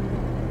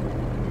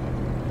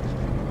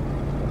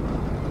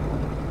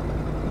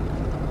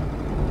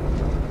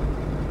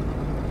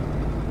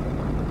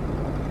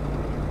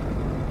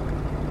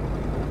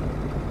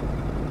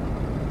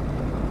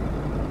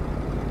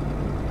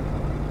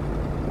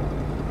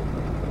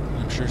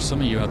 I'm sure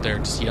some of you out there are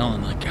just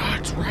yelling, like,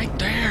 God, it's right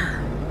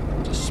there!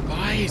 The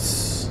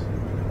spice!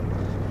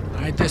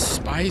 I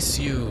despise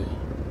you!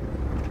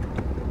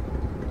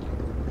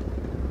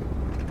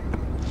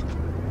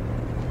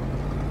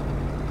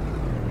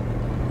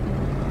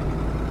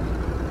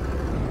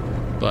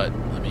 But,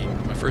 I mean,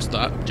 my first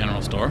thought,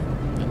 general store,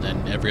 and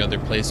then every other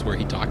place where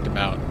he talked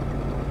about,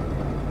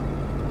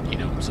 you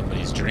know,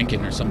 somebody's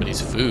drinking or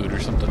somebody's food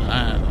or something.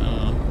 I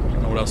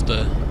don't know what else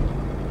to,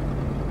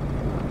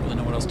 really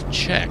know what else to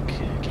check.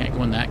 Can't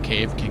go in that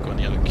cave, can't go in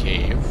the other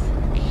cave,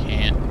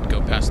 can't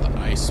go past the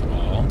ice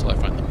wall until I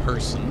find the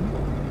person.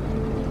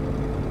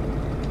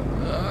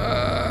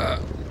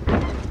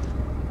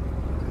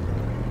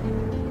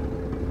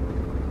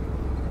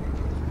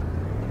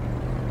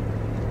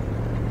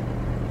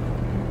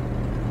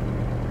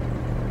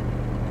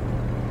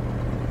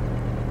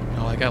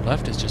 Got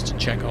left is just to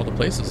check all the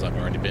places I've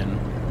already been.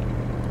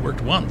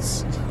 Worked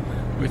once.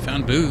 We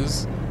found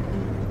booze.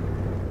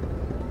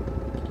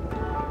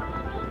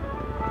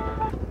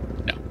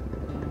 No.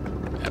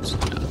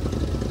 Absolutely not.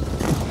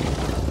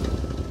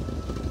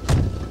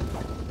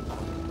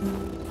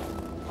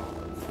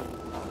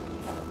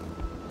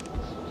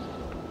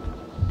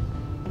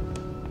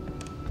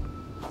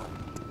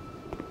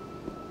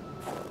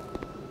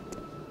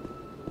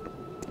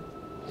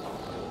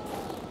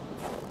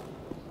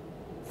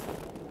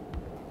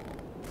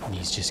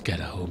 He's just got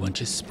a whole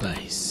bunch of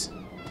spice.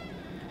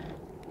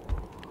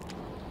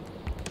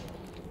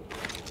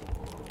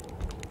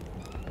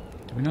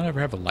 Do we not ever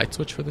have a light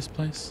switch for this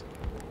place?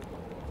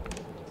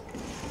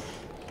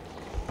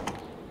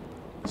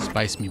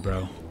 Spice me,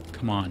 bro.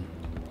 Come on.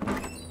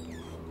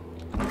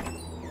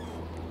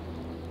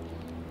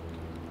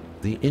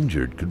 The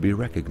injured could be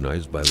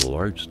recognized by the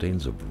large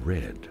stains of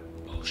red,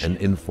 an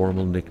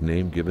informal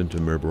nickname given to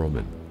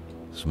Merbromen,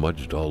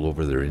 smudged all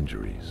over their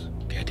injuries.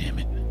 God damn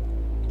it.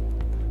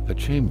 A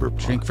chamber pot.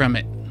 Drink from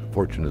it.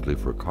 Fortunately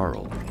for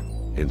Carl,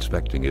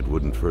 inspecting it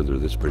wouldn't further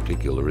this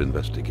particular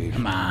investigation.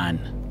 Come on.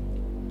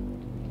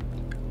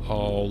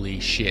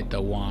 Holy shit,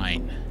 the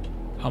wine.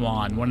 Come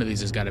on, one of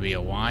these has got to be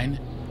a wine.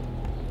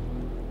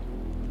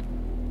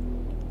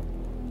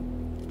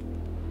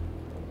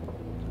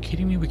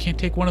 Kidding me? We can't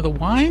take one of the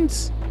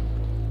wines?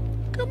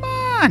 Come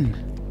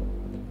on.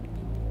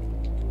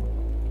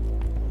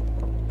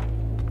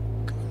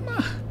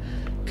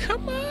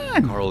 Come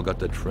on. Carl got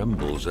the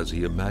trembles as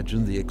he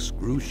imagined the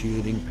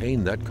excruciating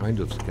pain that kind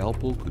of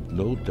scalpel could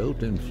no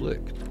doubt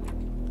inflict.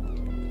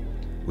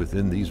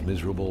 Within these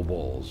miserable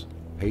walls,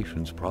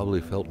 patients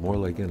probably felt more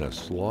like in a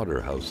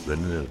slaughterhouse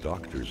than in a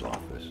doctor's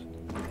office.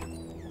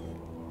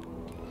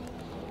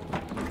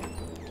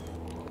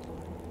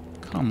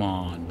 Come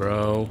on,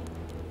 bro.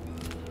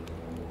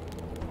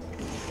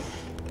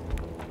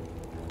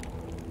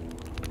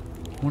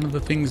 One of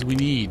the things we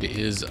need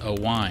is a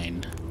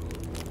wine.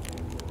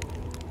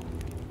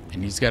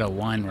 And he's got a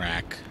wine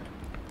rack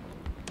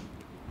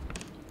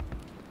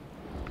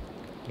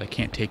that I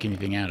can't take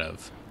anything out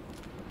of.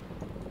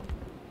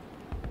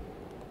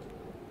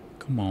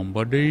 Come on,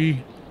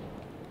 buddy.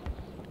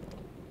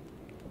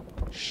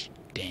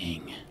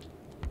 Dang.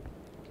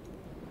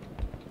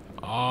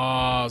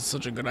 Oh,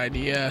 such a good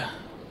idea.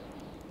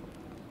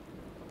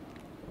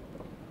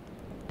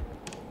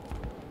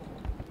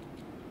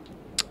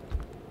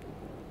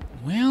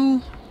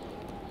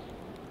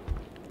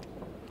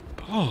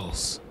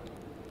 balls.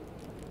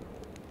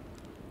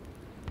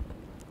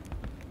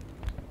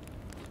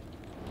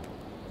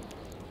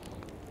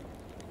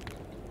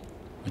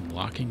 When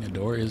locking a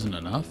door isn't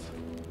enough?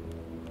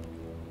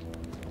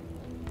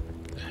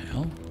 The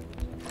hell?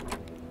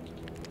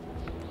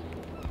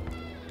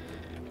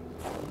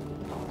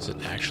 Is it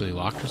actually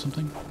locked or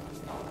something?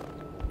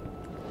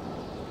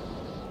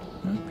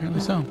 Well,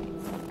 apparently so.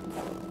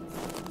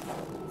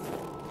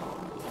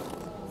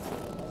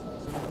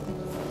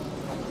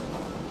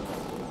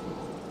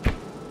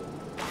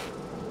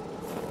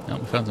 Oh,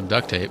 we found some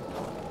duct tape.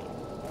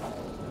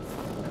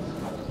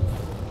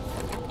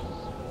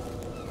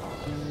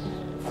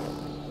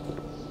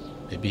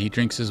 Maybe he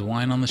drinks his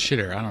wine on the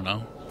shitter. I don't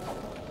know.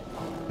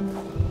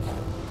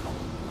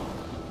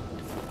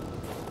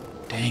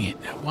 Dang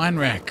it, that wine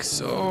rack.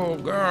 So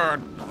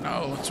good.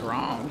 No, it's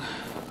wrong.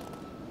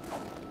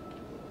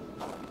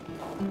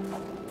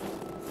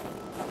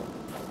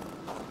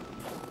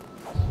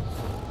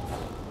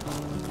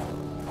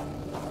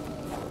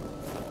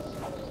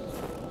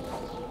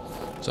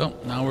 So,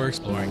 now we're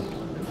exploring.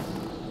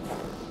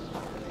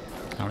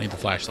 I don't need the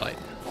flashlight.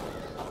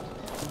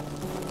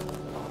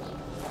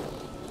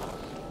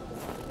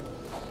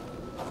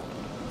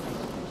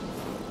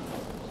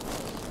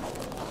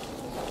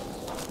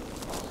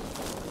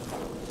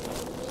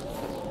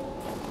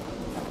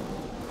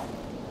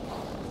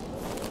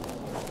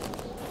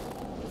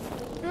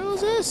 How's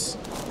this?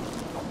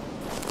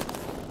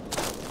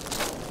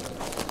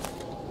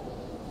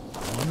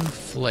 One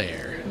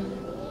flare.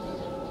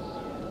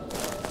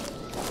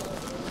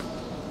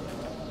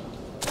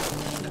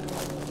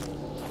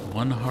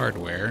 One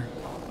hardware.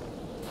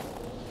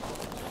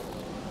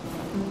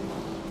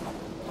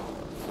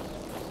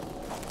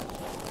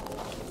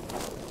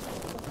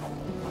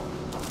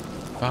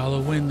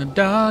 Following the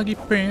doggy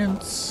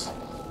prints.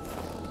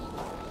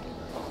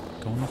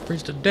 Gonna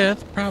freeze to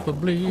death,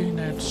 probably.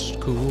 That's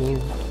cool.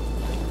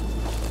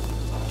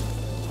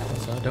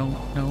 'Cause I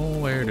don't know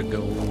where to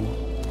go.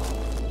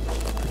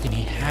 Freaking,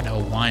 he had a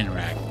wine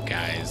rack,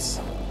 guys.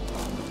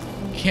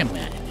 Come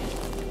on.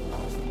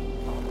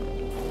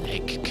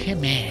 Like,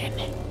 come on.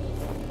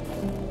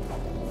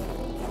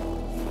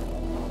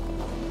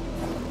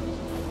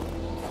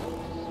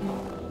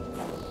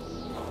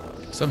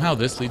 Somehow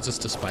this leads us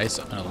to Spice.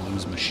 I'm gonna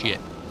lose my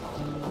shit.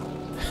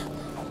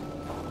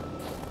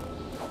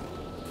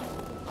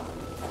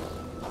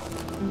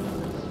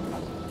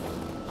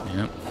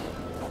 Yep.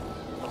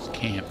 It's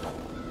camp.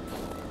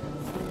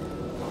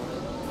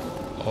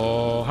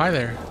 Oh, hi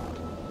there.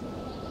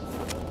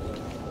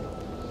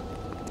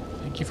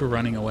 Thank you for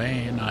running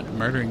away and not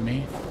murdering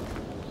me.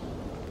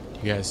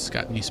 You guys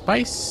got any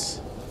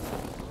spice?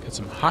 Got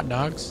some hot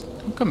dogs.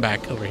 Don't come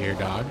back over here,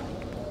 dog.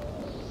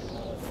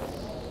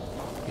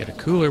 Get a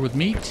cooler with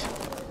meat.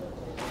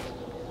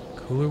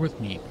 Cooler with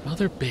meat.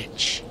 Mother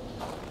bitch.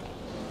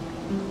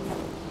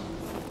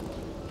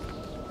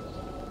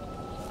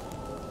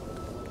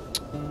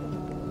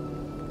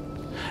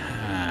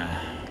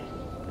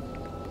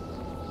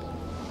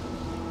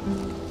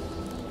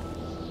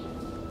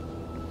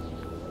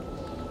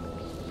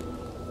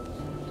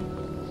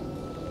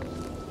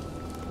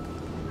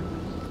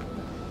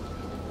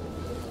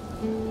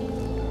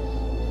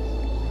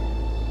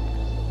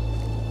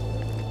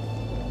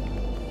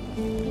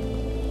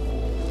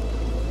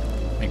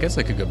 I guess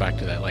I could go back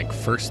to that like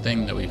first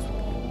thing that we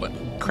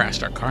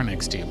crashed our car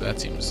next to, but that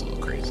seems a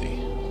little crazy.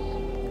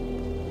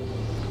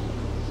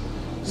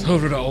 So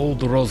over to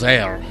Old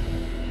Rosaire,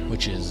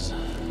 which is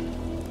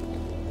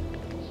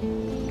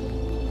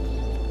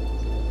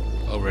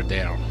over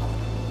there.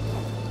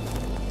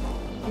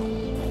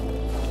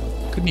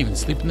 Couldn't even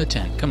sleep in the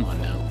tent. Come on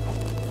now.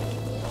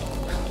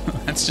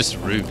 That's just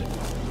rude.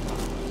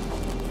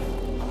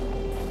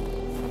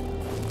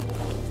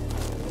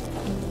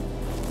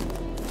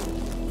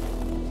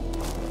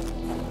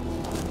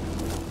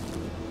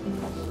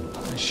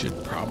 I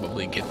should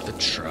probably get the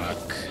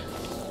truck.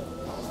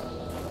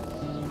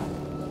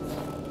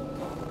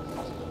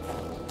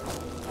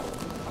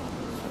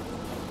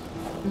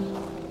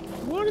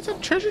 What is a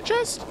treasure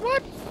chest?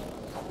 What?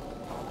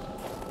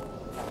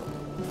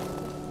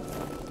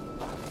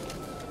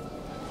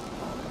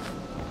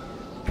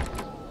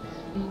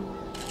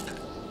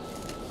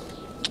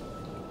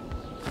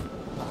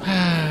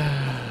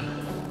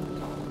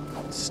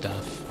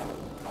 Stuff.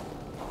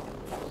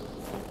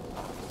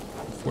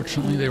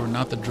 Fortunately, they were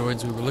not the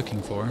droids we were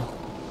looking for.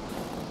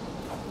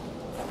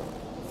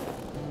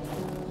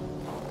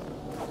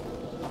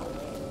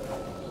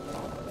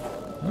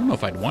 I don't know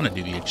if I'd want to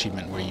do the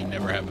achievement where you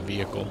never have a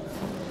vehicle.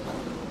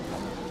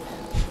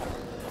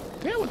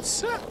 That would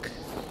suck.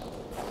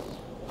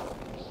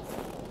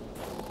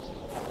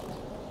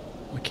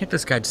 Why can't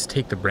this guy just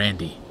take the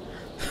brandy?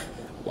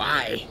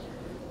 Why?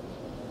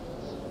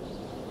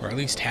 Or at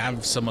least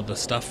have some of the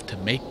stuff to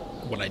make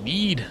what I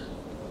need.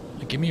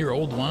 Like, give me your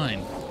old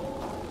wine.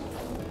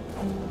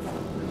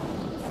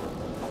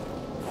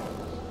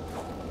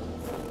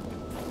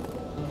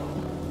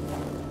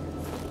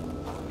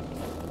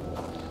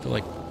 I feel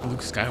like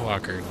Luke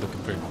Skywalker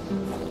looking for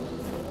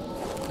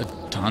a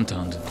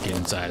tauntaun to get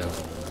inside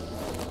of.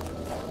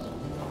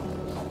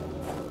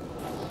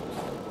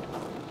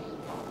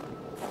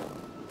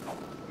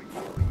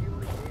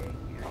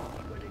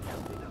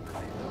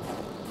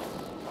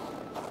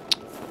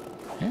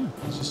 Yeah,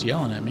 he's just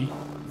yelling at me.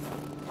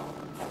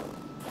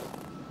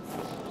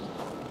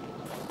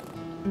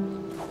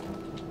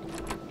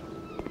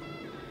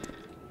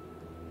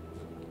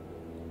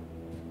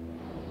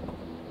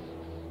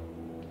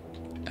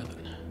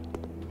 Nothing.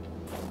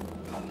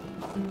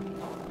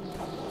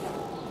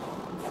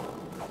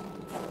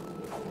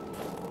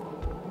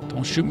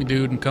 Don't shoot me,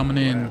 dude. I'm coming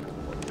in.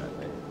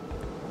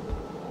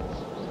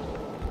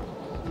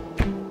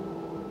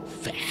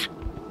 Fat.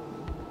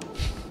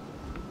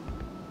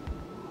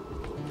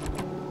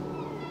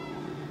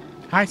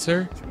 Hi,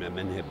 sir. Tu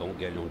m'amènes un bon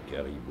galon de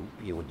caribou,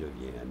 puis on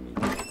devient amis.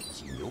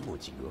 Sinon, mon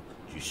petit gars,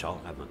 tu sors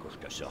avant que je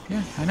te sorte.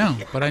 Yeah, I know,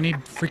 but I need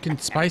freaking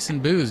spice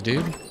and booze,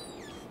 dude.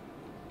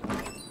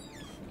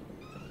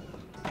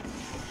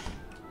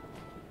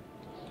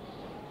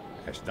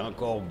 Reste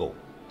encore beau.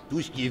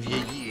 Tout ce qui est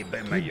vieilli est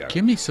bien meilleur.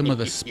 Give me some of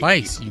the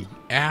spice, you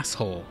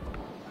asshole.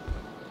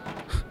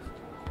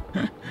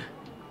 I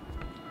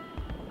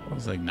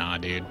was like, nah,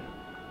 dude.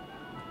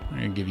 I'm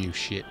gonna give you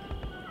shit.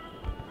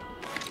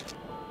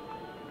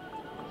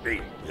 Hé,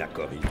 la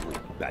Corriveau.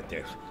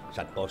 Batex,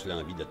 ça te passe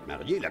l'envie de te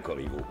marier, la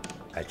Corriveau.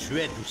 À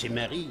Suède où c'est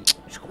marie,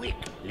 squick,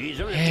 les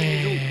uns après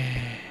les autres.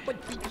 Pas de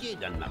pitié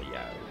dans le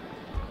mariage.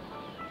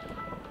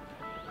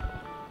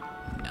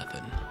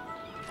 Nothing.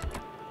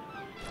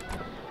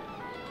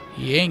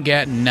 He ain't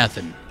got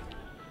nothing.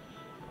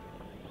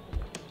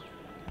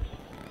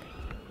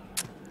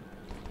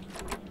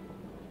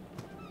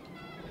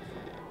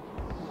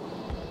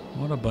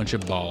 What a bunch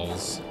of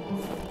balls.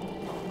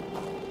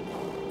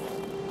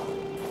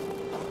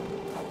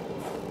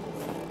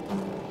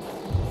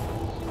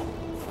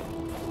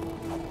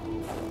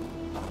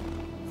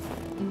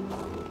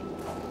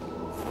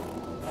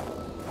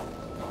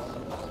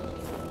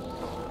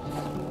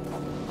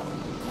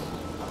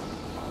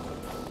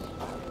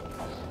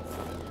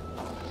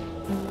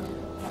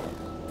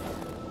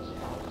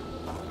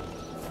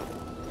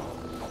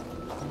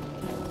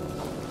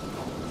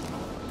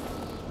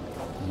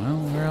 Well,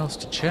 where else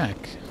to check?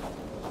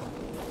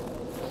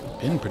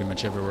 Been pretty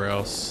much everywhere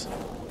else.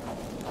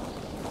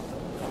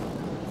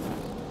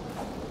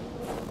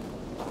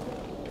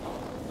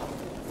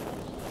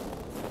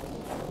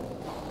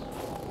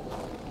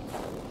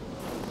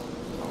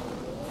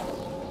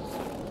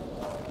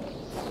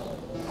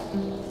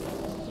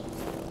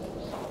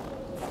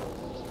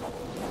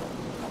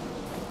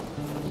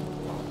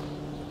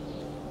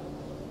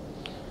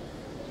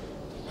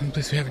 One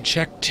place we haven't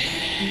checked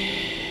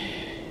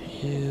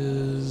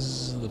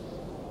is the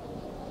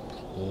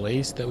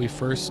place that we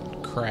first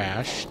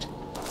crashed,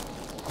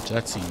 which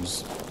that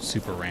seems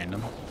super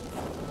random.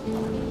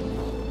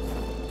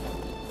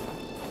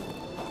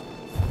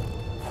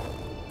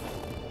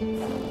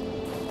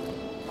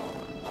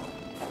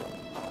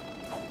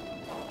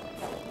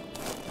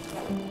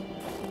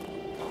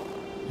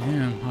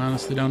 Yeah, I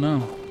honestly don't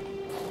know.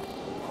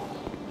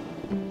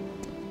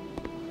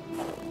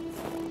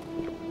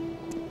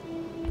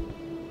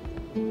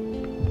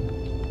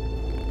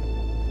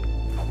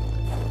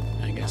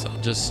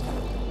 I'll just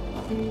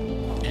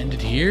end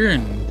it here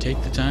and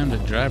take the time to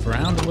drive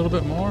around a little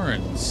bit more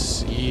and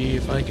see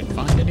if I can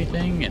find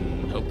anything,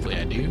 and hopefully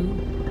I do.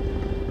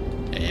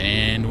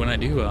 And when I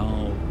do,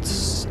 I'll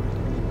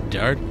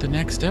start the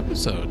next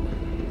episode.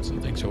 So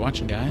thanks for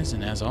watching, guys,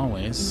 and as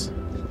always,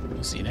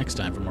 we'll see you next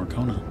time for more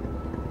Kona.